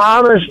 I'm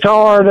as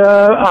tired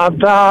of. I'm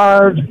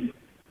tired.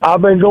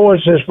 I've been going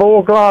since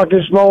 4 o'clock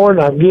this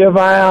morning. I give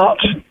out.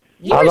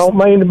 I don't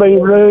mean to be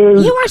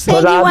rude. You were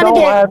saying you wanted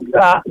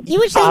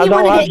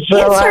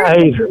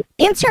to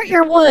insert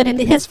your wood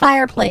into his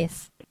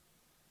fireplace.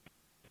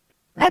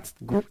 That's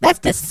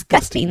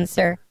disgusting,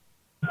 sir.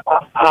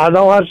 I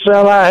don't have to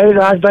sell that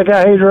heater. I can take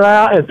that heater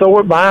out and throw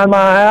it behind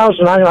my house,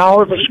 and I can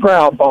haul it for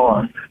scrap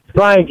barn.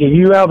 Thank you.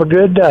 You have a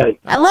good day.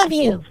 I love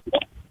you.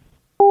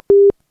 All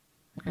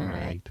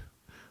right.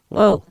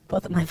 Whoa,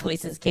 both of my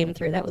voices came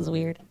through. That was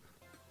weird.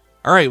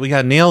 All right, we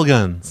got nail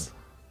guns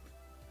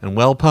and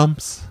well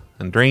pumps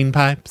and drain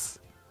pipes.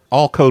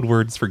 All code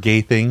words for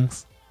gay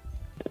things.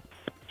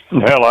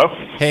 Hello.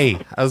 Hey,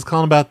 I was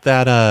calling about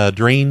that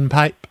drain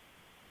pipe.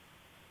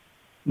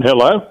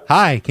 Hello.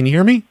 Hi, can you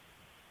hear me?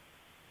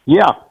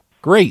 Yeah.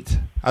 Great.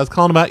 I was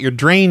calling about your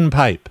drain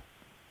pipe.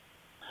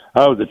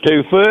 Oh, the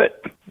 2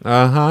 foot?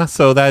 Uh-huh.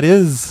 So that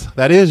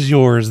is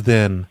yours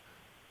then.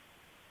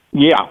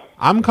 Yeah.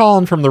 I'm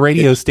calling from the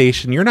radio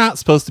station. You're not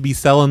supposed to be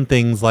selling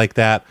things like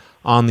that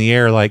on the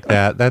air like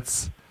that.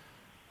 That's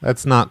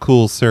not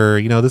cool, sir.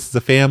 You know, this is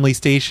a family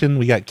station.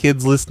 We got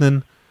kids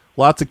listening.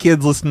 Lots of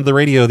kids listen to the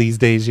radio these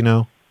days, you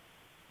know.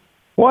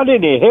 What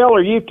in the hell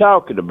are you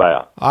talking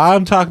about?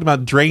 I'm talking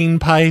about drain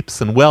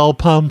pipes and well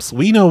pumps.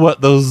 We know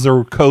what those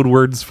are code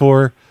words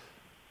for.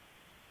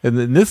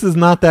 And this is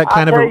not that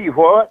kind of I'll tell you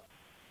what.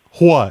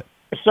 What?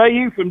 Say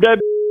you from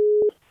W.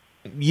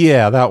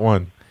 Yeah, that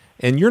one.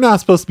 And you're not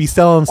supposed to be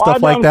selling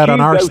stuff like that on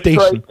our station.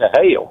 Straight to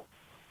hell?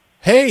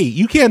 Hey,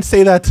 you can't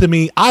say that to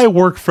me. I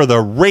work for the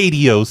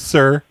radio,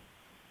 sir.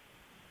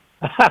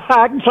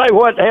 I can say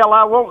what the hell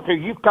I want to.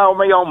 You call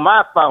me on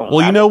my phone.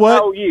 Well, you know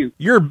what? You.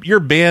 You're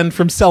banned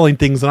from selling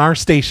things on our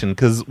station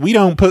because we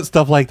don't put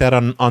stuff like that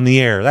on the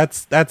air.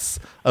 That's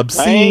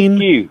obscene.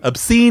 Thank you.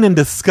 Obscene and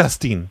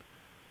disgusting.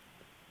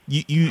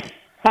 You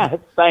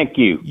Thank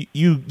you.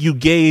 You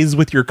gays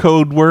with your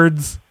code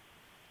words.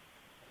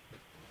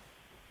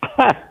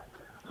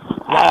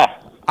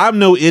 I'm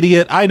no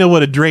idiot. I know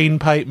what a drain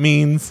pipe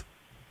means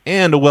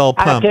and a well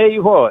pump. I tell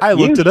you what. I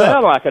looked it up. You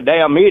sound like a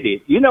damn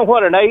idiot. You know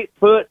what an 8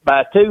 foot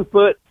by 2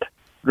 foot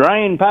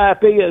drain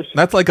pipe is?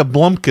 That's like a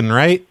blumpkin,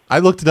 right? I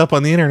looked it up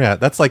on the internet.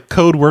 That's like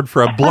code word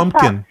for a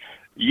blumpkin.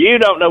 You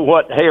don't know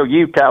what the hell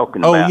you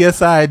talking Oh, about.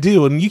 yes, I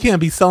do. And you can't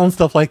be selling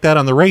stuff like that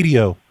on the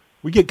radio.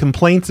 We get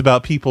complaints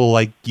about people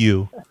like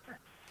you.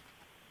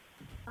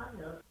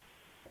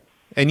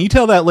 And you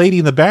tell that lady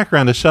in the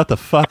background to shut the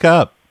fuck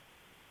up.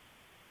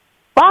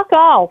 Fuck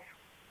off.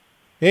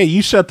 Hey,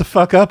 you shut the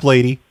fuck up,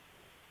 lady.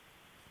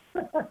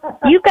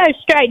 You go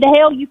straight to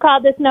hell. You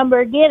call this number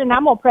again, and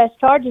I'm going to press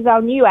charges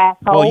on you,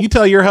 asshole. Well, you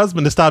tell your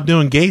husband to stop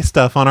doing gay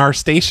stuff on our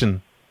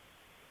station.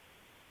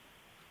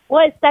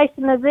 What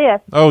station is this?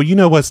 Oh, you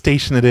know what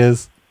station it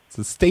is. It's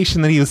the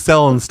station that he was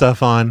selling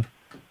stuff on.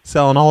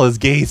 Selling all his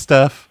gay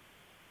stuff.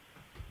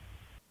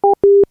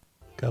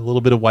 Got a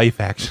little bit of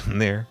wife action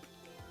there.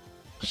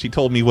 She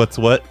told me what's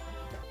what.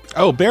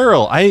 Oh,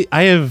 Beryl, I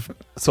have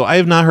So I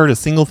have not heard a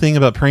single thing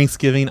about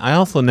Pranksgiving. I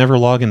also never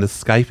log into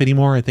Skype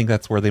anymore. I think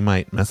that's where they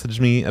might message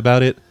me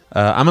about it.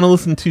 I'm going to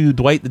listen to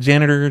Dwight the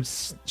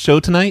Janitor's show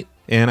tonight,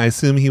 and I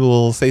assume he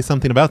will say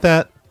something about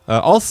that.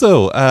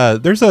 Also,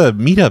 there's a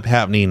meetup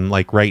happening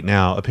like right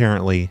now,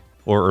 apparently.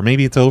 Or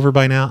maybe it's over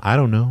by now. I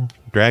don't know.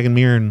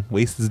 Dragonmere and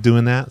Waste is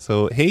doing that.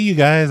 So, hey, you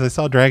guys, I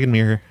saw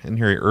Dragonmere in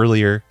here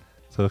earlier.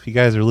 So if you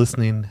guys are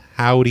listening,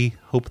 howdy.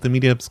 Hope the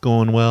meetup's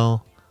going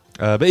well.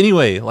 But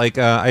anyway,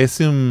 I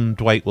assume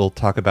Dwight will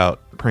talk about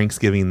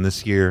Pranksgiving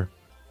this year.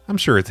 I'm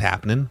sure it's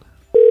happening.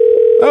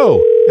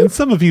 Oh, and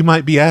some of you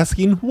might be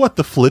asking, what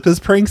the flip is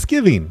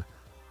Pranksgiving?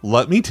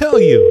 Let me tell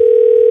you.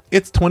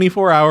 It's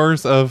 24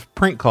 hours of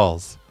prank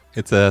calls.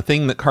 It's a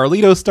thing that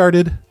Carlito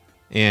started,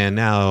 and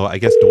now I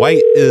guess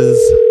Dwight is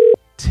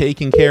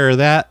taking care of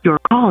that. Your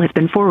call has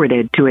been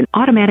forwarded to an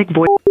automatic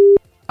voice.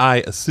 I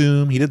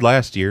assume he did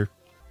last year.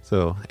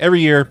 So every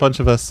year, a bunch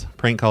of us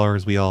prank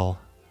callers, we all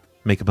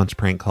make a bunch of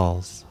prank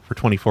calls for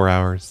 24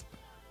 hours.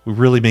 We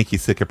really make you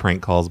sick of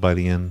prank calls by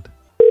the end.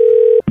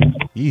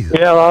 Ew.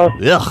 Hello.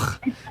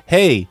 Ugh.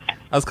 Hey,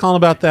 I was calling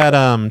about that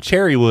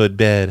cherrywood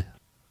bed.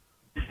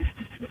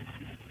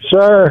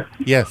 Sir.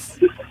 Yes.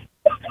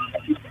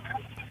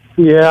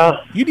 Yeah.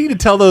 You need to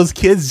tell those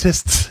kids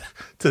just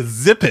to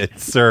zip it,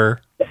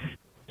 sir.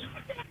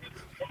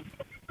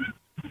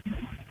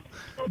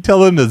 Tell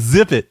them to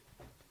zip it.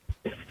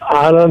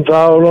 I done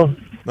told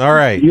them. All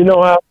right. You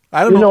know how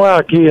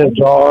kids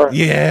are.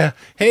 Yeah.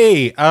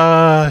 Hey,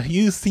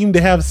 you seem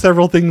to have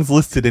several things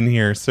listed in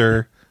here,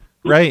 sir.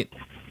 Right?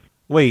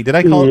 Wait, did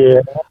I call?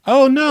 Yeah.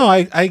 Oh no,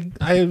 I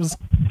was.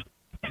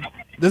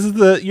 This is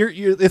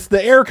it's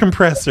the air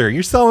compressor.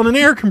 You're selling an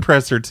air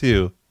compressor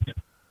too.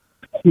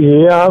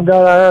 Yeah, I've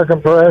got an air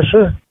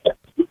compressor.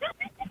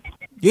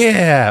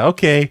 Yeah,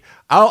 okay.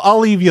 I'll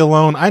leave you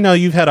alone. I know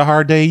you've had a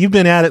hard day. You've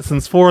been at it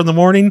since 4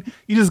 a.m.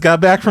 You just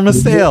got back from a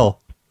sale.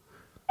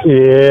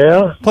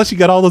 Yeah. Plus you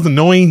got all those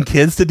annoying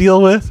kids to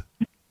deal with.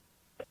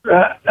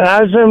 I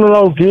some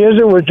little kids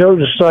that we took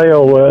to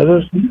sale with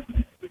us.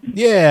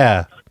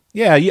 Yeah.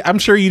 Yeah, I'm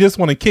sure you just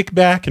want to kick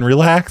back and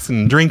relax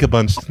and drink a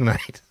bunch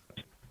tonight.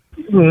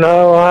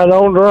 No, I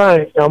don't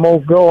drink. I'm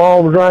going to go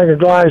home and drink a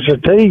glass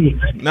of tea.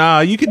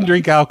 No, you can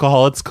drink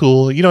alcohol. It's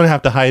cool. You don't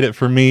have to hide it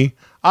from me.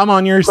 I'm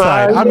on your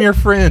side. I'm your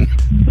friend.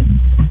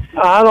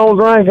 I don't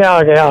drink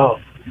alcohol.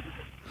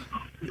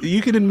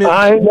 You can admit...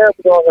 I ain't never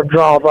going to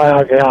drop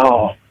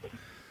alcohol.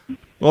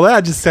 Well,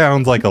 that just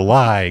sounds like a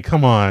lie.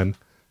 Come on.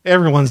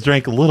 Everyone's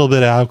drank a little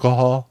bit of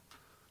alcohol.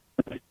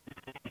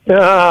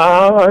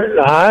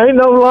 I ain't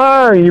no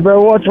liar. You better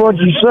watch what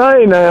you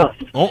say now.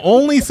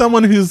 Only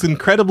someone who's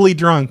incredibly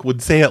drunk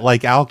would say it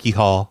like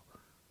Alkyhaul.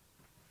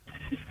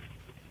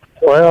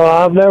 Well,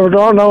 I've never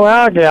drunk no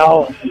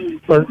alcohol,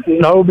 or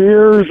no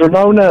beers, or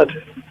no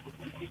nothing.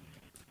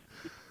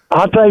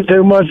 I take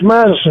too much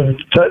medicine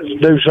to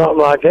do something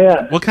like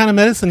that. What kind of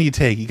medicine do you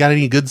take? You got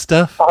any good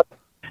stuff?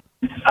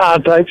 I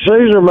take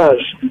Caesar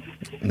medicine.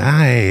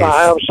 Nice.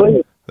 I have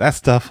Caesar. That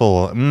stuff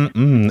will...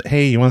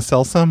 Hey, you want to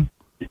sell some?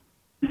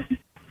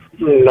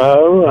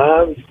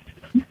 No,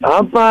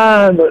 I'm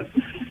fine, but...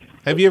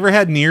 Have you ever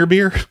had near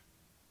beer?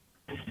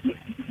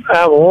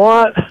 Have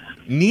what?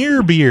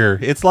 Near beer.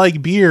 It's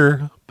like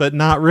beer, but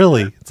not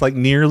really. It's like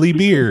nearly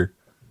beer.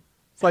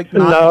 It's like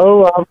not...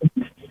 No,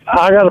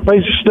 I got a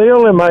piece of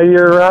steel in my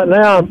ear right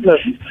now.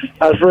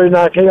 That's the reason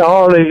I can't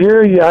hardly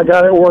hear you. I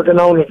got it working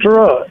on the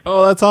truck.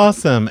 Oh, that's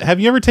awesome. Have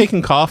you ever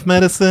taken cough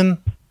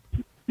medicine?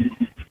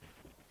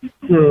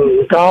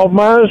 Cough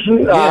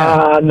medicine?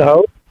 Yeah.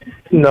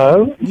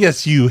 No.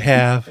 Yes, you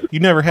have.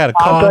 You never had a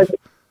cough?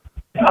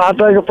 I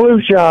take a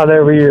flu shot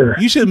every year.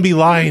 You shouldn't be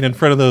lying in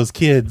front of those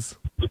kids.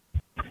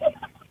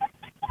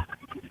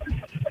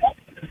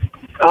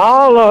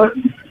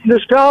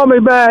 Just call me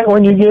back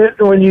when you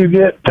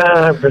get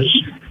time.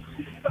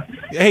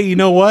 Hey, you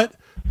know what?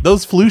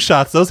 Those flu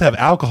shots, those have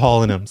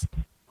alcohol in them.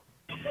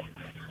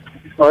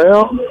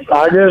 Well,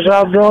 I guess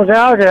I've drunk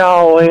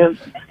alcohol in.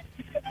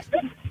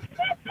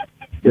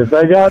 If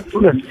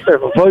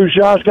a flu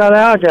shot's got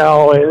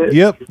alcohol in it.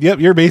 Yep.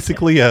 You're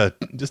basically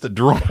just a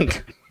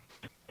drunk.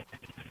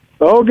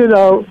 Okay,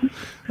 no.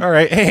 All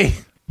right, hey,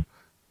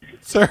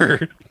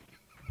 sir.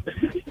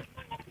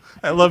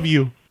 I love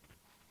you.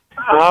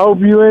 I hope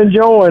you're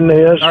enjoying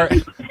this. All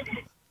right.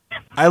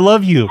 I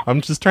love you.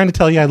 I'm just trying to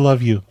tell you I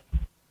love you.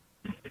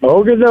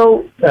 Okay,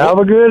 no. Have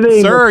a good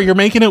evening. Sir, you're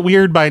making it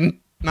weird by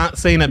not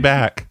saying it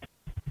back.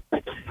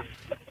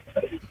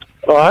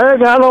 Well,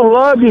 heck, I don't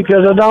love you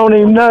because I don't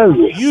even know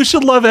you. You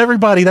should love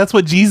everybody. That's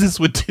what Jesus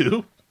would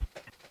do.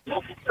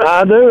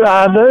 I do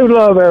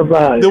love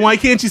everybody. Then why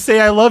can't you say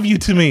I love you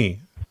to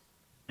me?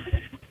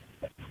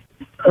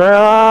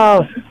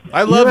 Well,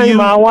 I love you.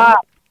 My wife.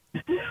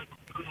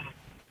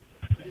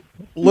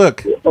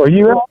 Look. Well,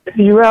 you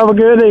have a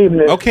good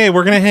evening. Okay,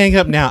 we're going to hang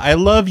up now. I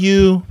love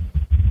you.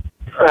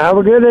 Have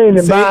a good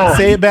evening. Bye.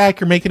 Say it back.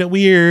 You're making it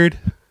weird.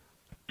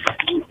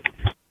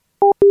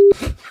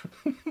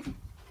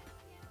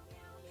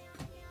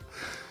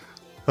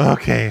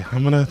 Okay,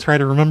 I'm going to try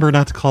to remember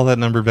not to call that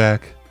number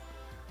back.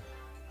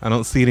 I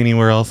don't see it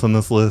anywhere else on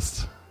this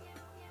list.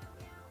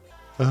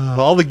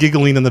 All the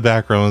giggling in the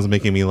background is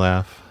making me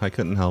laugh. I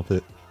couldn't help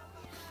it.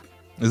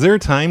 Is there a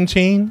time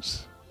change?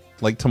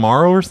 Like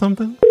tomorrow or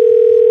something?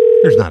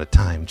 There's not a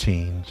time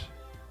change.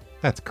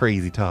 That's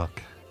crazy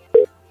talk.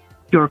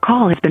 Your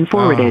call has been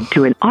forwarded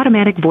to an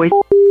automatic voice.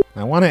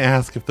 I want to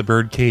ask if the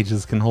bird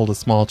cages can hold a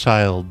small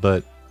child,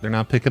 but they're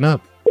not picking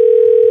up.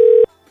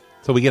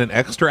 So we get an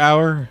extra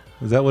hour?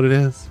 Is that what it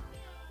is?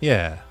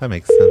 Yeah, that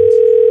makes sense.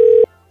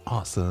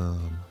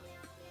 Awesome.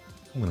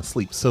 I'm going to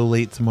sleep so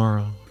late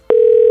tomorrow.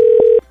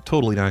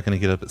 Totally not going to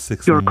get up at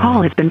 6 Your in the morning.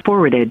 call has been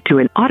forwarded to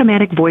an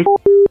automatic voice.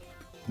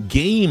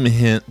 Game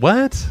hen.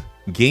 What?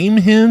 Game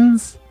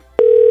hens?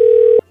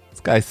 This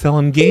guy's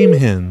selling game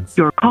hens.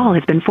 Your call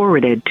has been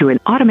forwarded to an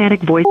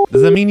automatic voice.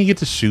 Does that mean you get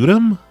to shoot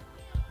them?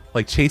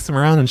 Like chase them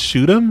around and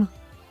shoot them?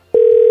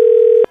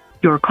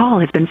 Your call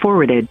has been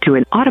forwarded to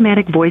an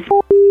automatic voice.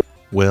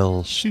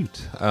 Well,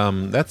 shoot.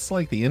 That's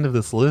like the end of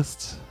this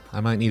list. I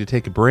might need to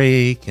take a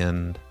break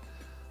and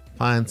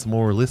find some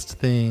more list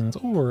things,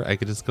 or I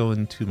could just go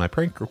into my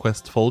prank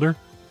request folder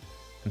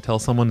and tell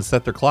someone to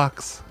set their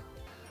clocks.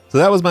 So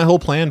that was my whole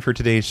plan for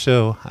today's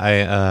show.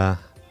 I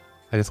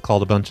just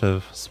called a bunch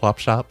of swap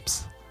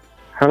shops.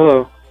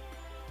 Hello.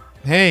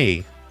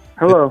 Hey.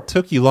 Hello. It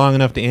took you long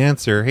enough to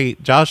answer. Hey,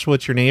 Josh,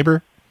 what's your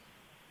neighbor?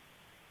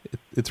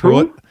 It's Who?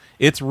 Roy.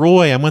 It's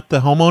Roy. I'm with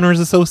the Homeowners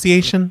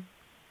Association.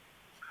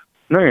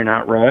 No, you're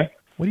not, Roy.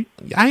 What do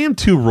you, I am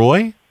too,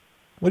 Roy.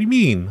 What do you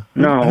mean?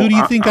 No. Who do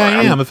you think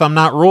I am if I'm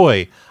not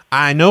Roy?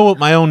 I know what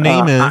my own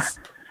name is.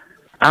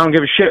 I don't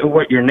give a shit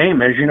what your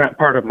name is. You're not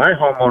part of my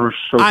homeowners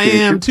I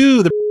association. am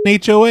too, the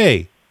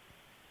HOA.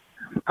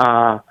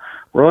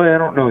 Roy, I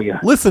don't know you.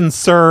 Listen,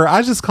 sir, I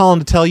was just calling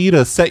to tell you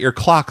to set your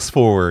clocks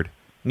forward.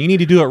 And you need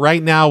to do it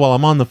right now while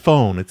I'm on the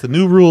phone. It's a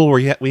new rule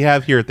we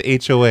have here at the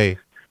HOA.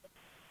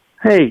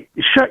 Hey,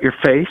 shut your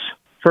face,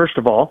 first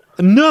of all.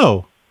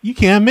 No, you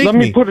can't make me. Let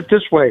me put it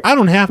this way. I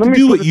don't have to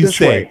do what you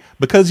say.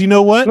 Because you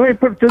know what? Let me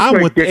put it this I'm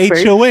way, with the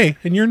dickface. HOA,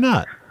 and you're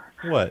not.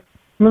 What?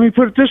 Let me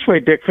put it this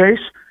way, dickface.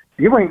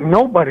 You ain't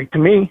nobody to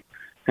me,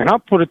 and I'll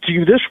put it to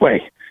you this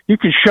way. You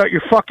can shut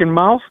your fucking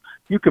mouth,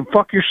 you can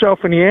fuck yourself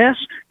in the ass,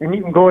 and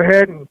you can go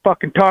ahead and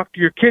fucking talk to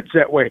your kids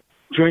that way.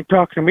 But you ain't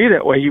talking to me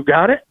that way. You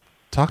got it?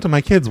 Talk to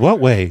my kids what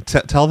way?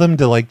 Tell them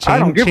to like change. I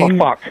don't give a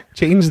fuck.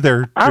 Change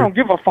their. I don't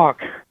give a fuck.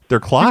 Their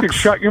clocks. You can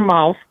shut your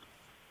mouth.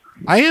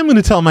 I am going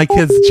to tell my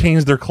kids to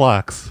change their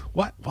clocks.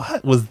 What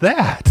was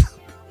that?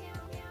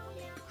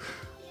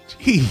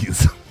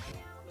 Jeez.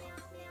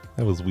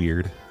 That was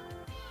weird.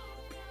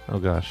 Oh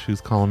gosh,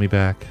 who's calling me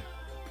back?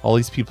 All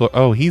these people are...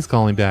 Oh, he's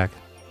calling back.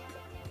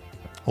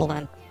 Hold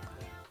on.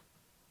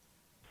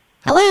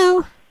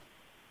 Hello?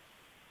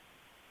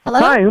 Hello?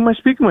 Hi, who am I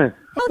speaking with?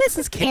 Oh, this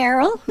is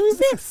Carol. Who's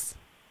this?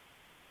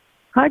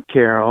 Hi,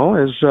 Carol.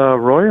 Is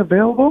Roy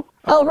available?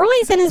 Oh,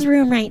 Roy's in his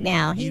room right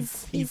now.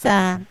 He's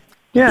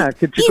Yeah,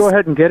 could you go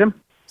ahead and get him?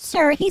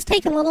 Sir, he's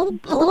taking a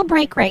little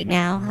break right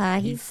now.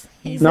 He's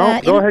No,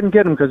 go ahead and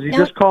get him because he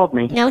just called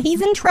me. No,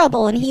 he's in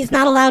trouble and he's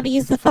not allowed to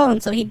use the phone,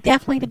 so he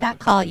definitely did not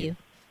call you.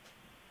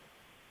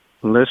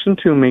 Listen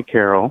to me,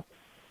 Carol.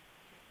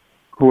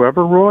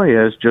 Whoever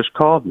Roy is just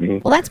called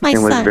me. Well, that's my and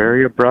son. was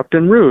very abrupt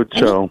and rude,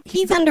 so...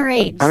 He's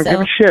underage, I don't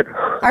give a shit.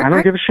 I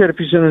don't give a shit if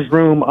he's in his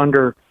room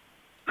under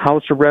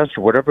house arrest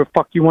or whatever the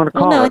fuck you want to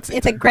call no, it.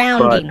 it's a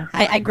grounding.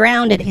 I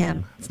grounded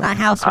him. It's not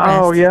house arrest.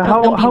 Oh, yeah.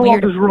 Don't be How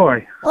weird. old is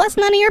Roy? Well, that's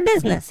none of your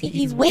business.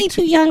 He's way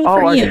too young Oh,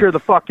 for I you. sure the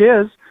fuck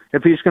is.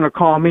 If he's going to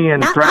call me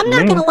and threaten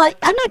I'm me. not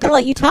gonna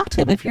let you talk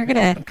to him if you're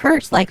gonna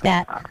curse like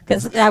that,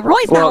 because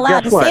Roy's not Well, allowed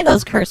to guess what? say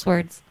those curse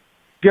words.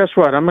 Guess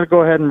what? I'm going to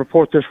go ahead and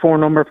report this phone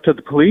number to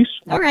the police.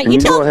 All right, and you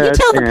tell go ahead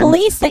the and-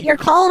 police that you're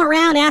calling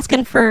around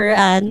asking for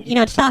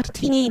to talk to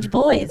teenage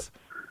boys.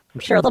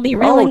 I'm sure they'll be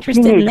real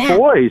interested in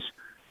that.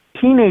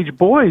 Teenage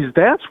boys,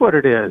 that's what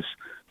it is.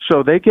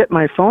 So they get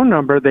my phone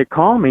number, they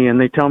call me, and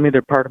they tell me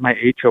they're part of my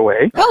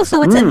HOA. Oh,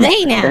 so it's a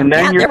they now. And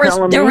then you're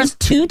telling there me... was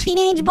 2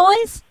 teenage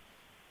boys?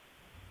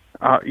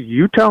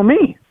 You tell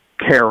me,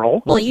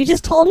 Carol. Well, you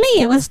just told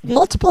me it was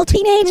multiple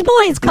teenage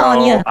boys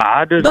calling you.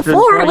 I just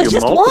Before didn't it was tell you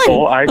just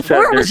multiple. one. I Before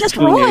said it was there's just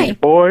teenage Roy.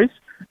 boys,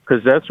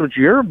 because that's what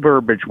your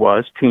verbiage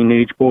was,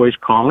 teenage boys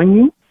calling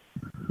you.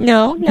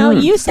 No,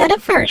 you said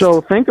it first. So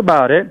think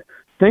about it.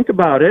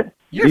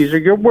 These are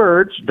your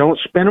words. Don't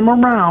spin them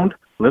around.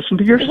 Listen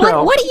to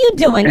yourself. What are you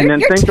doing? And You're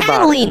then think about it.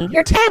 tattling.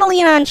 You're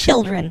tattling on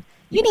children.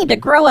 You need to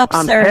grow up,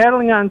 I'm sir.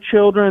 tattling on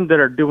children that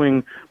are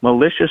doing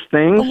malicious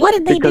things. What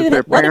did they because do?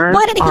 their What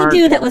did he parents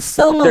do that was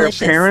so malicious?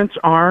 Their parents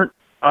aren't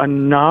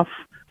enough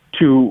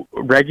to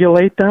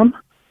regulate them.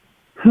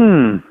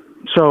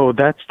 So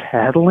that's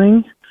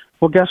tattling.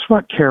 Well, guess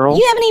what, Carol?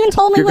 You haven't even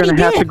told me You're what he going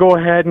did. to have to go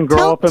ahead and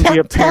grow up and be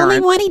a tell me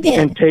parent what he did.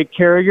 and take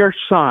care of your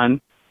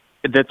son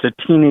that's a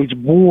teenage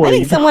boy. I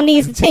think someone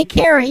needs to take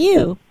care of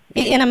you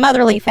in a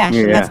motherly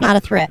fashion. Yeah. That's not a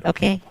threat,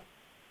 okay?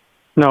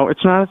 No,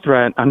 it's not a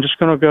threat. I'm just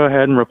going to go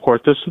ahead and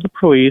report this to the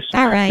police.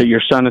 All right. That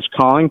your son is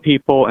calling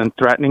people and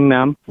threatening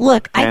them.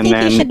 Look, I and think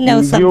then you should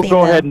know something. You'll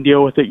go ahead and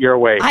deal with it your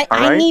way. I all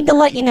right? need to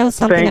let you know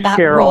something Thanks, about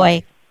Carol.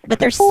 Roy. But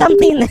there's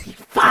something that...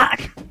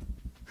 Fuck!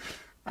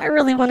 I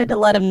really wanted to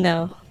let him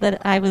know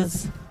that I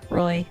was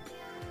Roy.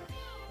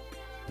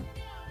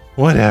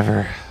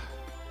 Whatever.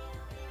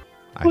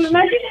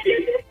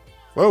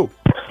 Whoa.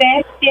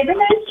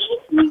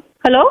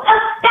 Hello?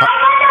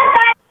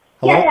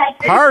 Hello?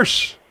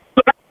 Harsh!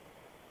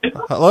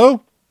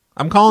 Hello?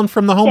 I'm calling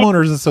from the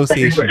Homeowners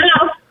Association.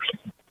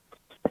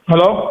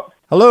 Hello?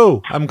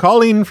 Hello, I'm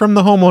calling from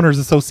the Homeowners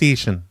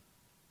Association.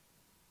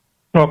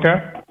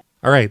 Okay.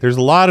 All right, there's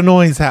a lot of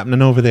noise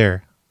happening over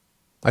there.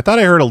 I thought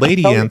I heard a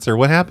lady answer.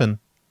 What happened?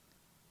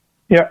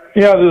 Yeah,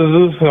 this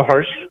is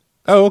Harsh.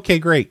 Oh, okay,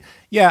 great.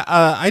 Yeah,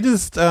 I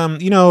just,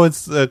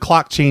 it's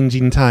clock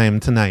changing time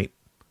tonight.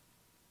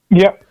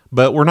 Yeah.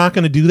 But we're not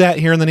going to do that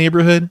here in the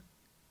neighborhood.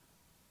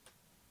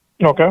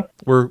 Okay.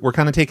 We're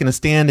kind of taking a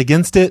stand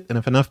against it, and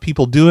if enough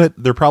people do it,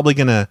 they're probably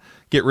going to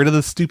get rid of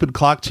the stupid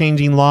clock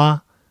changing law.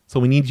 So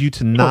we need you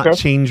to not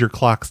change your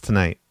clocks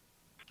tonight.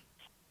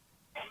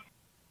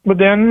 But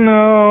then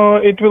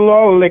it will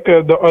all,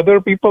 the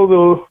other people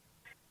will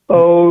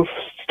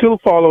still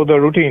follow the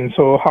routine,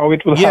 so how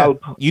it will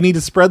help? You need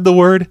to spread the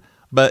word,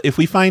 but if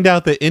we find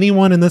out that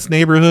anyone in this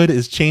neighborhood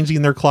is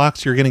changing their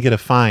clocks, you're going to get a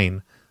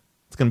fine.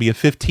 It's going to be a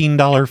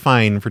 $15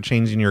 fine for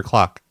changing your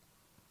clock.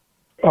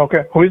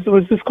 Okay. Who is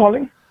this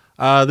calling?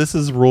 This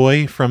is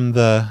Roy from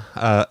the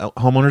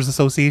Homeowners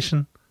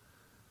Association.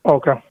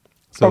 Okay.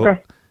 So,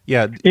 okay.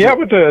 Yeah. Yeah,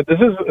 but this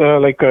is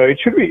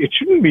it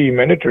shouldn't be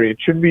mandatory. It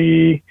should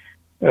be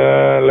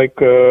how it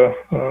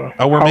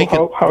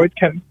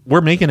can.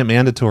 We're making it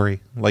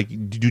mandatory. Like,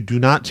 do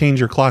not change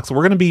your clock. So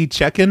we're going to be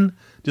checking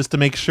just to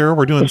make sure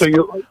we're doing. So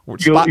you'll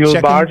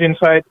barge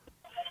inside.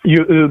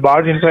 You'll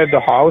barge inside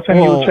the house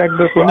and you'll check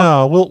the clock.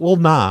 No, we'll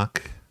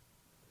knock.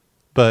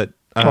 But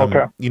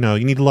okay. You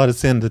need to let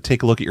us in to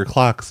take a look at your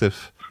clocks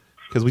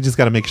because we just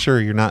got to make sure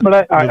you're not.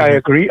 But I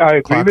agree. I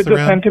agree with the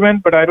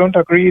sentiment, but I don't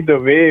agree the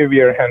way we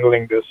are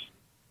handling this.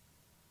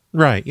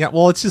 Right. Yeah.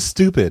 Well, it's just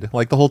stupid.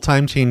 Like the whole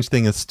time change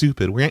thing is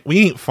stupid. We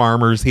ain't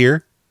farmers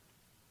here.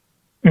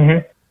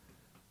 Mm-hmm.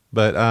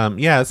 But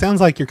it sounds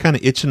like you're kind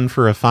of itching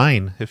for a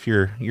fine. If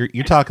you're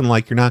talking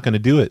like you're not going to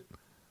do it.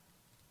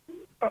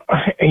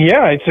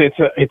 Yeah,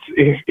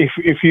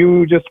 if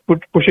you just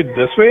push it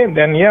this way,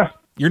 then yeah.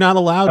 You're not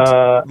allowed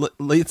to.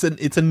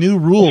 It's a new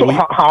rule. So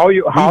how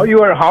you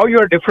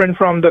are different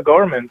from the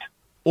government?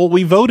 Well,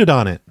 we voted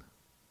on it,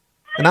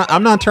 and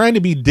I'm not trying to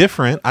be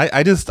different.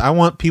 I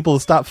want people to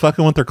stop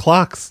fucking with their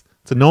clocks.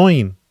 It's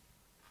annoying.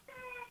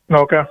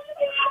 Okay.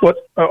 What?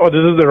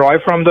 This is the Roy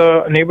from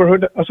the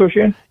neighborhood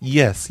association.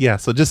 Yes, yeah.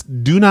 So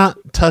just do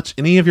not touch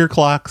any of your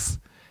clocks,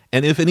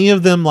 and if any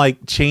of them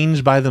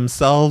change by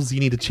themselves, you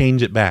need to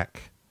change it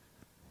back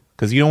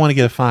because you don't want to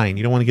get a fine.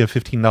 You don't want to get a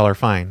 $15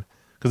 fine.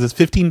 Because it's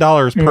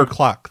 $15 per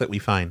clock that we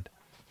find.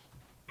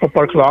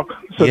 Per clock?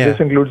 So this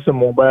includes the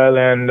mobile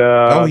and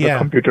the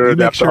computer,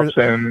 laptops,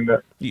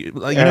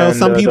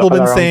 some people have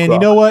been saying, clock.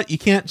 You know what? You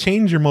can't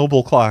change your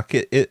mobile clock.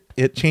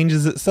 It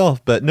changes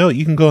itself. But no,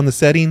 you can go in the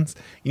settings.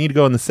 You need to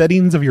go in the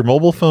settings of your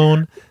mobile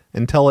phone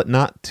and tell it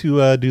not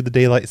to do the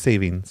daylight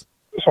savings.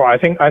 So I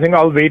think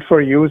I'll wait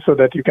for you so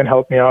that you can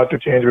help me out to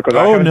change because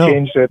I haven't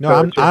changed it.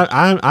 No,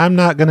 I'm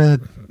not going to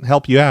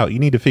help you out. You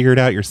need to figure it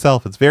out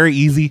yourself. It's very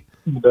easy.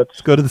 Let's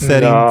go to the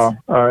settings.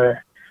 No,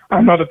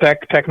 I'm not a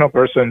techno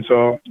person,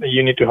 so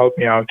you need to help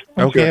me out.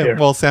 Okay,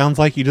 well, sounds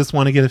like you just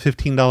want to get a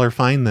 $15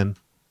 fine then.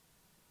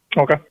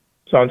 Okay,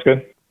 sounds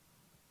good.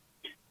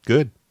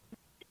 Good.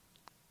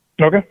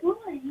 Okay.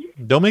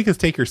 Don't make us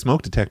take your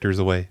smoke detectors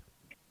away.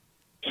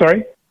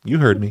 Sorry? You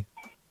heard me.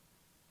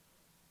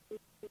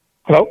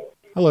 Hello?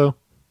 Hello.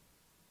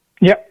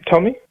 Yeah,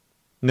 tell me.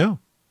 No,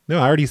 I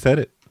already said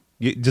it.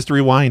 You just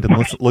rewind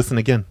and listen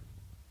again.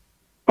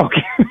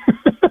 Okay.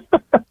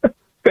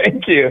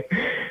 Thank you.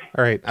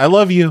 All right. I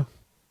love you.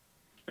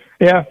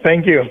 Yeah,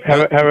 thank you.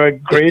 Have a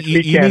great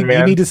weekend,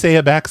 man. You need to say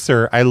it back,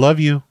 sir. I love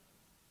you.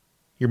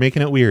 You're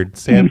making it weird.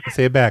 Say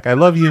it back. I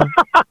love you.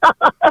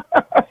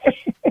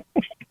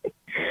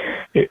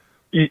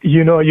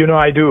 You know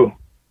I do.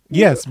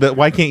 Yes, but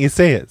why can't you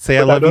say it? Say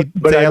I love you.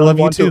 Say I love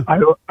you too. I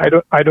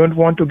don't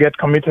want to get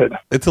committed.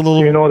 It's a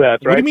little. You know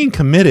that, right? What do you mean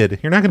committed?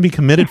 You're not going to be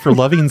committed for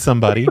loving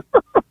somebody.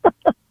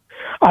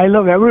 I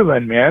love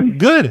everyone, man.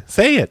 Good.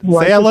 Say it.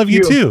 Say I love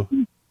you too.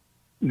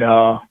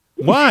 No.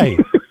 Why?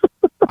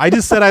 I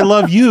just said I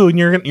love you, and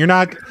you're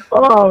not.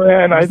 Oh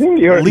man, I think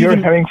you're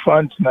having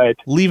fun tonight.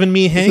 Leaving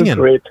me hanging. This is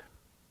great.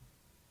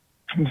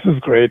 This is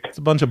great. It's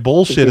a bunch of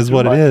bullshit, is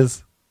what it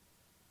is.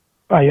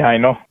 Oh yeah, I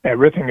know.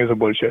 Everything is a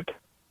bullshit.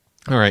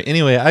 All right.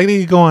 Anyway, I need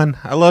to go on.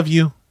 I love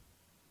you.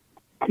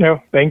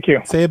 No, thank you.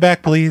 Say it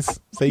back,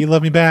 please. Say you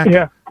love me back.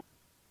 Yeah.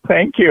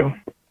 Thank you.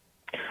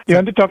 You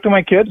want to talk to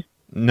my kid?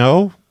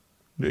 No.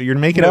 You're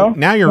making it.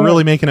 Now you're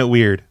really making it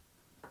weird.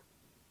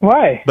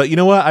 Why? But you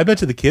know what? I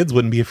bet you the kids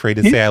wouldn't be afraid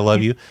to say I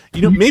love you.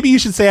 Maybe you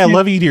should say I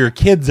love you to your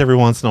kids every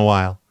once in a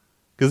while.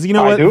 Because you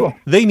know what? Do.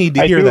 They need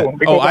to hear that.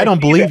 Oh, I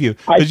don't believe you.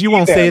 Because you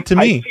won't say it to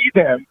me.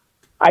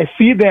 I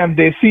see them.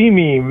 They see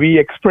me. We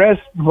express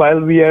while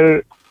we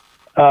are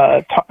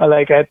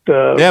like at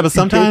Yeah, but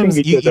sometimes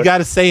you got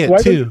to say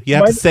it too. You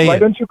have to say it. Why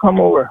don't you come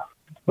over?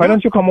 Why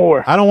don't you come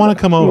over? I don't want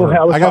to come over. We'll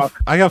have a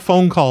talk. I got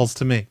phone calls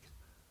to make.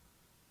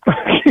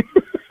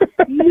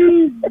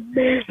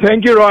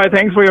 Thank you, Roy.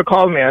 Thanks for your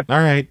call, man. All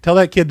right, tell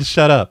that kid to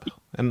shut up.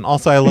 And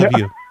also, I love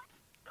you.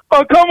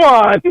 Oh, come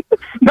on!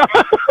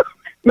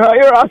 No,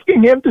 you're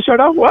asking him to shut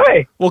up.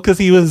 Why? Well, because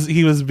he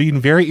was being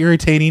very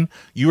irritating.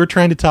 You were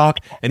trying to talk,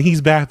 and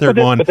he's back there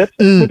going. That's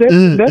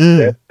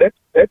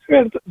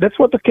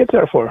what the kids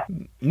are for.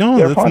 No,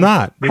 They're that's fun.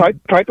 not.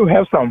 Try to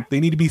have some. They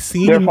need to be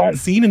seen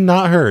and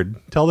not heard.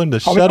 Tell them to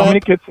shut up. How many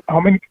kids? How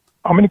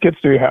many kids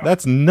do you have?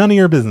 That's none of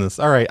your business.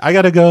 All right, I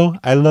gotta go.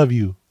 I love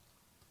you.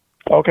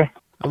 Okay.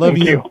 I love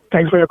Thank you.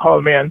 Thanks for your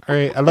call, man. All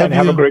right, I love and you.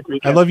 Have a great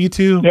weekend. I love you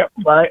too. Yep.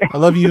 Bye. I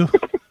love you.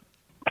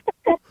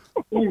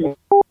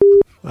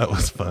 That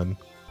was fun.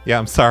 Yeah,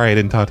 I'm sorry I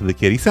didn't talk to the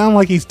kid. He sounded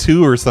like he's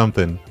 2 or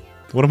something.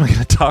 What am I going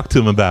to talk to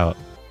him about?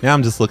 Now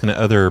I'm just looking at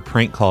other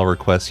prank call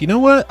requests. You know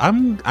what?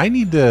 I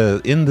need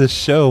to end this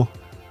show.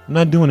 I'm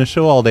not doing a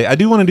show all day. I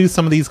do want to do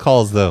some of these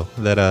calls though.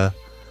 That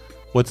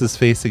what's his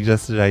face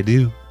suggested I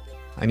do.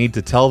 I need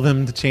to tell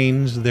them to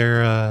change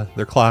their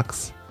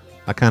clocks.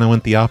 I kind of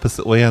went the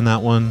opposite way on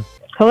that one.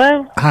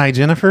 Hello? Hi,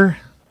 Jennifer.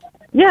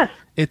 Yes.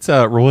 It's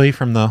Roy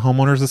from the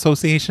Homeowners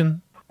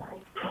Association.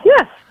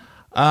 Yes.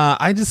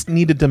 I just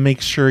needed to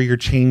make sure you're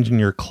changing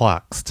your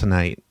clocks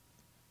tonight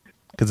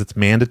because it's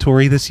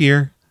mandatory this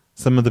year.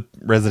 Some of the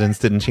residents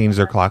didn't change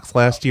their clocks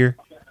last year.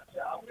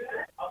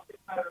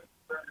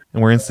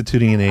 And we're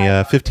instituting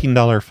a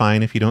 $15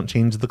 fine if you don't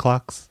change the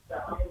clocks.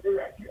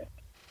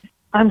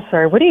 I'm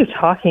sorry, what are you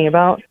talking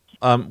about?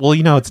 Well,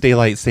 you know it's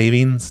daylight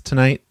savings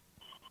tonight.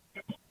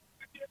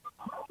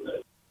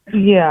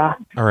 Yeah.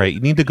 All right,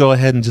 you need to go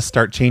ahead and just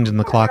start changing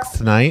the clocks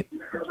tonight.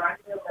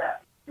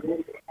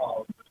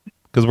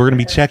 Because we're going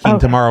to be checking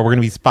tomorrow. We're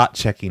going to be spot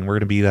checking. We're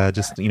going to be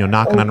just,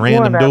 knocking on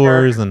random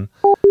doors and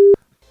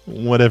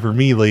whatever.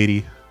 Me,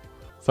 lady.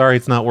 Sorry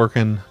it's not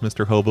working,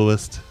 Mr.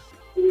 Hoboist.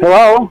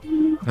 Hello?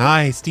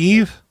 Hi,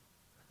 Steve?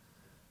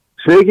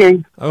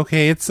 Speaking.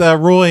 Okay, it's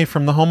Roy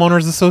from the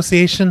Homeowners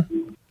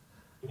Association.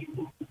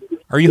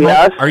 Are you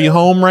Yes. Are you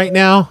home right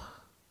now?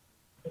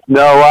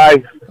 No,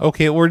 why?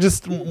 Okay, we're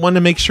just wanting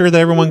to make sure that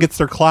everyone gets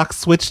their clocks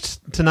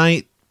switched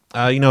tonight.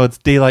 It's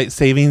daylight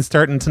savings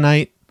starting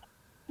tonight.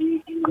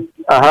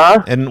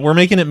 Uh-huh. And we're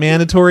making it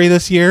mandatory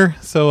this year.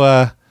 So,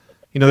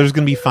 there's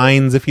going to be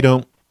fines if you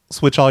don't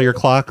switch all your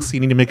clocks. You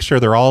need to make sure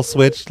they're all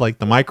switched, like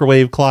the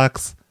microwave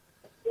clocks.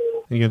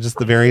 And, just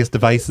the various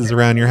devices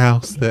around your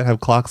house that have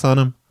clocks on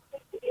them.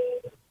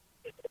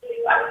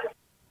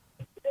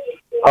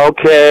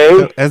 Okay.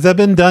 So, has that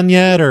been done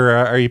yet, or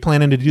are you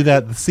planning to do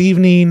that this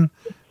evening?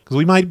 Because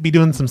we might be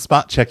doing some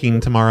spot checking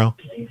tomorrow.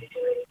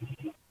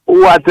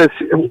 What, is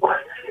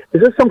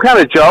this some kind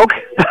of joke?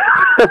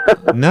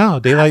 No,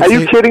 daylight. Are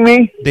you kidding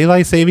me?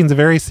 Daylight savings is a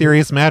very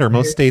serious matter.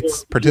 Most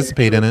states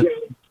participate in it.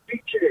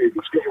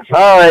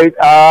 All right.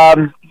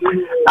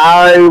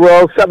 I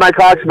will set my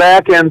clocks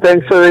back, and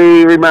thanks for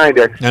the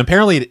reminder. And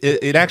apparently,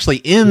 it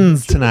actually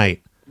ends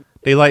tonight.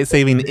 Daylight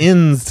saving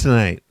ends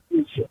tonight.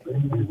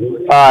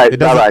 All right.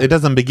 It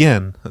doesn't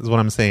begin, is what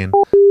I'm saying.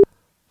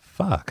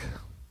 Fuck.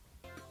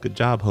 Good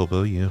job,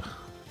 Hobo. You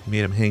made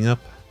him hang up.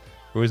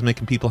 We're always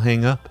making people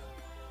hang up.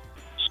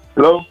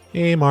 Hello?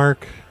 Hey,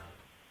 Mark.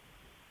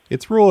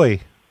 It's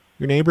Roy,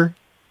 your neighbor.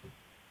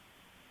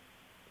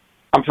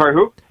 I'm sorry,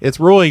 who? It's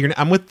Roy.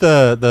 I'm with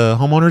the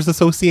Homeowners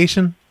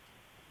Association.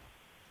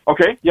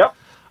 Okay, yep.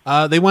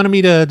 They wanted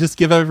me to just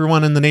give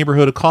everyone in the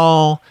neighborhood a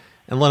call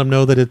and let them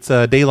know that it's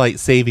daylight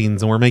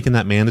savings, and we're making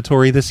that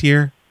mandatory this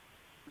year.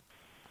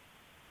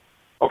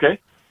 Okay.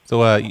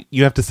 So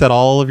you have to set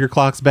all of your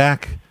clocks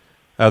back.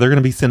 They're going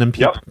to be sending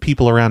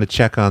people around to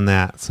check on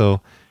that.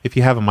 So if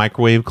you have a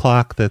microwave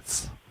clock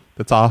that's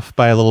off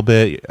by a little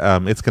bit,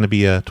 it's going to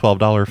be a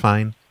 $12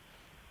 fine.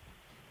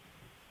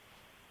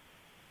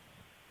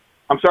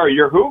 I'm sorry,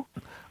 you're who?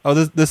 Oh,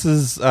 this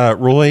is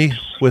Roy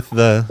with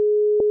the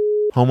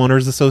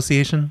Homeowners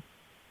Association.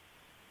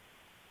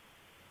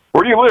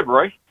 Where do you live,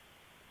 Roy?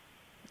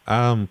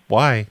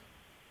 Why?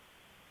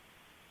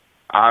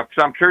 Because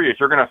I'm curious.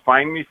 You're going to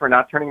fine me for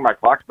not turning my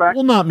clocks back?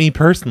 Well, not me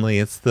personally.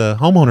 It's the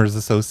Homeowners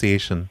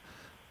Association.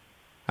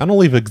 I don't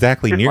live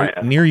exactly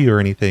near you or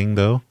anything,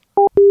 though.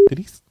 Did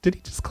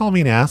he just call me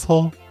an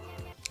asshole?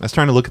 I was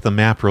trying to look at the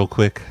map real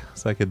quick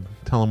so I could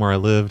tell him where I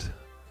lived.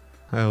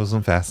 I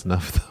wasn't fast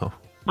enough, though.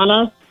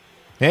 Hello?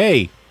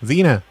 Hey,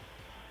 Zena.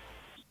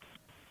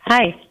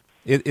 Hi.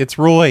 It's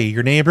Roy,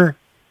 your neighbor.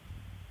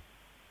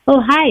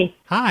 Oh, hi.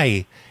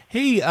 Hi.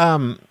 Hey,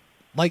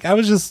 I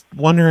was just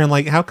wondering,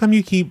 how come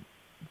you keep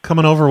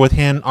coming over with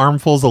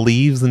armfuls of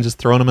leaves and just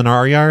throwing them in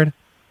our yard?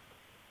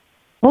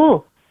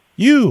 Oh.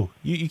 You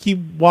keep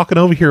walking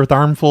over here with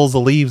armfuls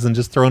of leaves and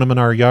just throwing them in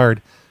our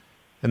yard.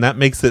 And that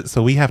makes it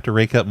so we have to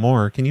rake up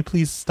more. Can you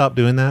please stop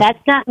doing that? That's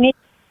not me.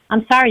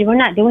 I'm sorry, we're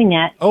not doing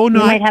that. Oh,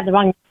 no. You might have the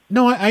wrong...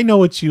 No, I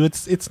know it's you.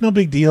 It's no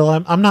big deal.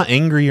 I'm not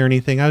angry or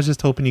anything. I was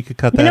just hoping you could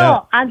cut that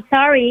out. No, I'm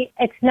sorry.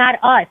 It's not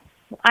us.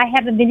 I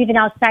haven't been even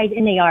outside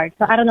in the yard,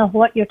 so I don't know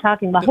what you're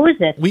talking about. Who is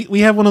this?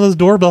 We have one of those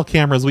doorbell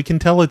cameras. We can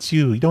tell it's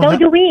you. You don't. So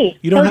do we.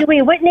 You don't do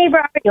we. What neighbor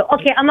are you?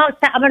 Okay, I'm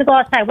outside. I'm going to go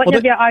outside. What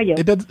neighbor are you?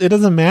 It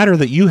doesn't matter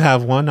that you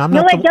have one. I'm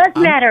No, not. it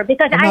does matter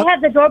because I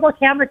have the doorbell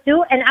camera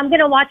too, and I'm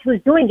going to watch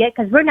who's doing it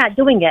because we're not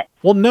doing it.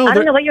 Well, no, I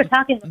don't know what you're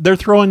talking about. They're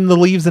throwing the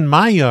leaves in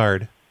my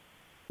yard.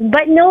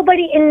 But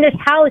nobody in this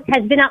house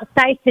has been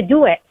outside to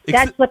do it.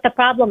 That's what the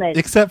problem is.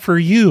 Except for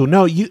you.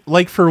 No, you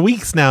like for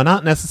weeks now,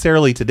 not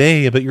necessarily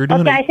today, but you're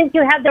doing Okay, it. I think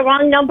you have the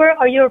wrong number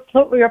or you're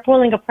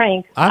pulling a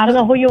prank. I don't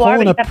know who you are,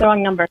 but you have the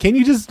wrong number. Can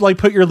you just like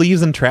put your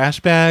leaves in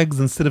trash bags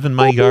instead of in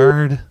my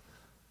yard?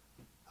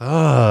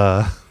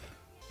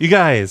 You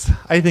guys,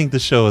 I think the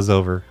show is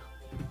over.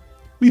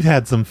 We've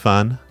had some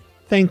fun.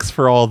 Thanks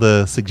for all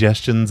the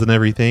suggestions and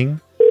everything.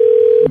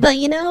 But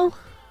you know,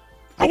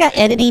 I got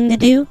editing to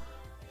do.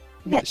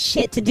 I got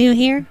shit to do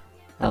here.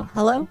 Oh,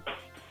 hello?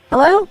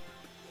 Hello?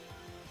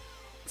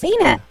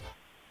 Zena.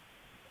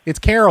 It's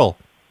Carol.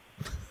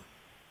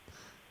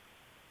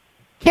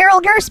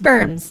 Carol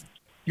Gersperms.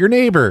 Your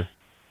neighbor.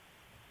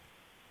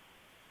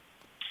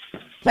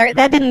 Sorry,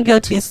 that didn't go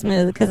too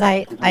smooth because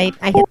I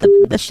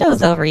hit the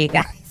show's over, you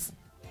guys.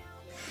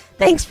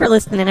 Thanks for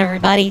listening,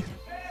 everybody.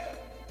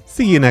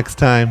 See you next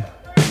time.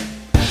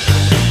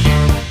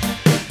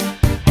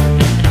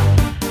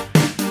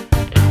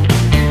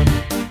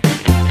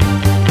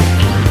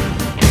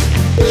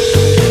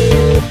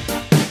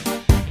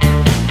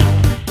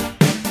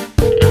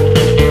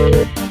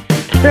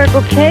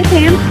 Circle K,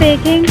 Pam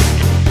speaking.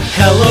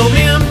 Hello,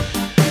 ma'am.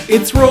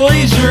 It's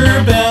Roy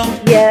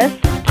Gerbel. Yes.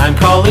 I'm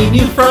calling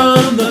you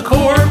from the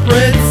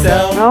corporate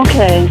cell.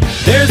 Okay.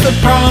 There's a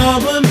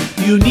problem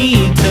you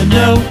need to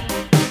know.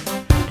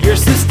 Your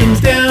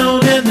system's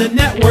down and the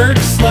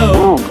network's slow.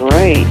 Oh,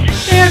 great.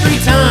 Every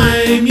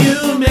time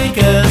you make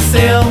a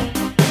sale,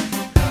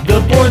 the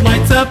board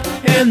lights up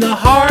and the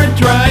hard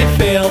drive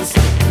fails.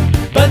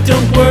 But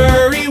don't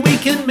worry, we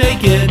can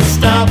make it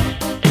stop.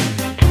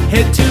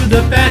 Head to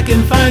the back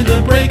and find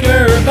the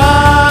breaker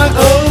box.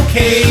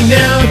 Okay,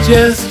 now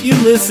just you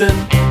listen.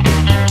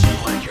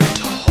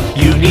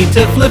 You need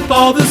to flip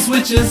all the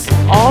switches.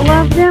 All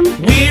of them?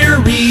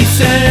 We're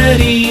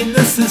resetting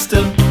the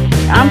system.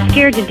 I'm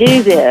scared to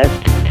do this.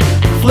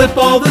 Flip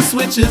all the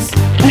switches.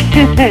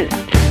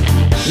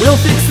 We'll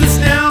fix this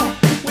now.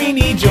 We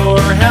need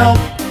your help.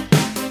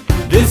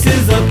 This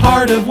is a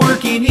part of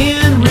working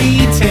in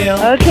retail.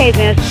 Okay,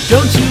 miss.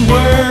 Don't you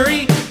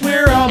worry,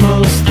 we're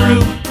almost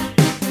through.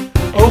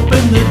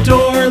 Open the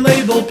door,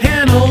 label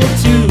panel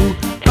 2.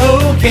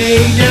 Okay,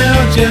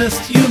 now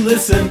just you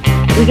listen.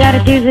 We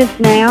gotta do this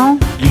now?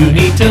 You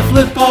need to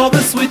flip all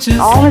the switches.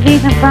 All of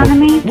these in front of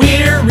me?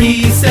 We're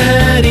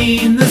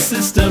resetting the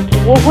system.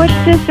 Well, what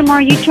system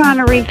are you trying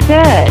to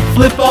reset?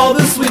 Flip all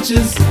the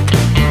switches.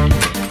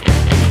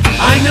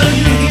 I know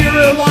you hear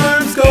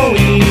alarms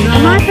going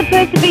on. Am I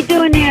supposed to be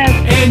doing this?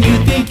 And you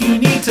think you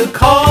need to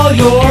call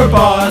your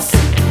boss.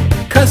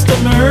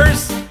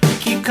 Customers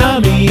keep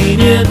coming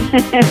in.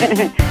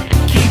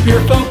 Keep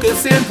your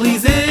focus and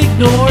please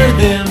ignore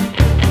them.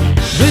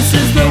 This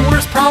is the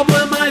worst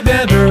problem I've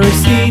ever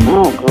seen.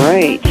 Oh,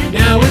 great.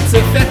 Now it's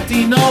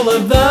affecting all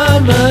of the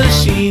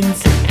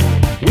machines.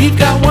 We've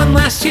got one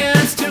last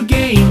chance to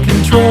gain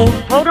control.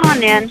 Hold on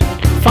then.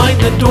 Find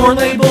the door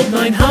labeled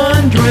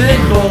 900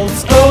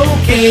 volts.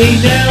 Okay,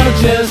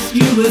 now just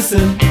you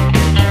listen.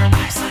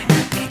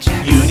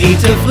 You need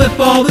to flip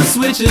all the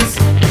switches.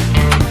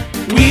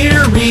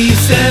 We're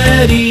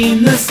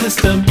resetting the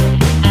system.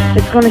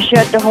 It's gonna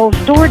shut the whole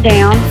store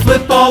down.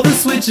 Flip all the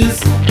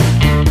switches.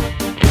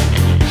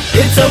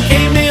 It's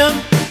okay,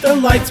 ma'am. The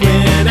lights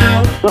went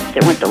out. Whoops,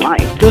 there went the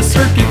light. The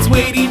circuit's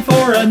waiting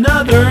for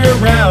another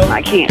route.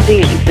 I can't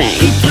see anything.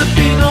 Keep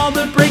flipping all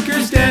the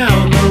breakers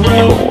down the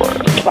road.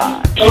 4,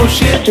 5. Oh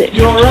shit, 6.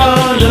 you're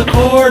on a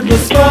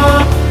cordless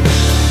swap.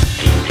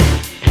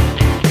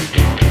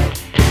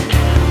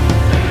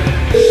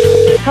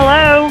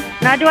 Hello?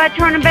 Now do I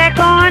turn them back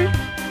on?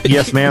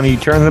 Yes, ma'am, you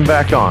turn them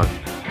back on.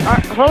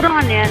 Hold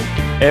on then.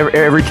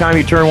 Every time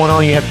you turn one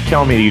on, you have to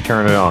tell me that you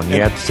turn it on.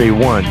 You have to say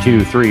 1,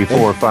 2, 3,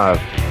 4, 5.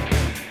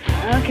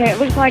 Okay, it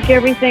looks like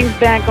everything's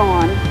back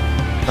on.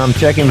 I'm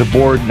checking the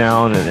board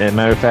now, and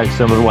matter of fact,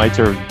 some of the lights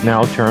are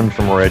now turned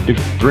from red to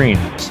green,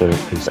 so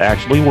it's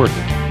actually working.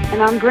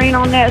 And I'm green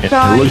on that It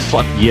side? looks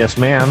like, yes,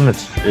 ma'am,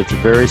 it's a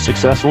very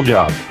successful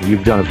job.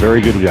 You've done a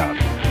very good job.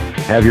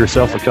 Have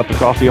yourself a cup of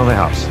coffee on the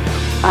house.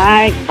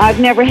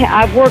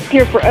 I've worked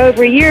here for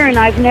over a year, and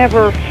I've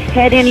never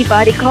had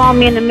anybody call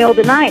me in the middle of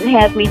the night and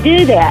have me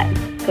do that.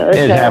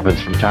 It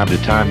happens from time to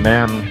time,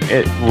 ma'am.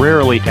 It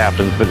rarely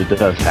happens, but it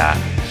does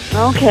happen.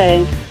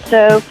 Okay,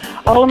 so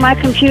all of my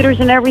computers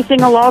and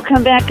everything will all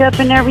come back up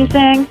and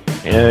everything?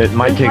 It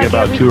might take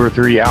about 2 or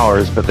 3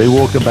 hours, but they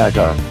will come back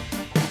up.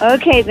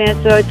 Okay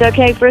then, so it's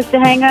okay for us to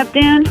hang up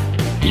then?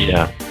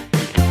 Yeah.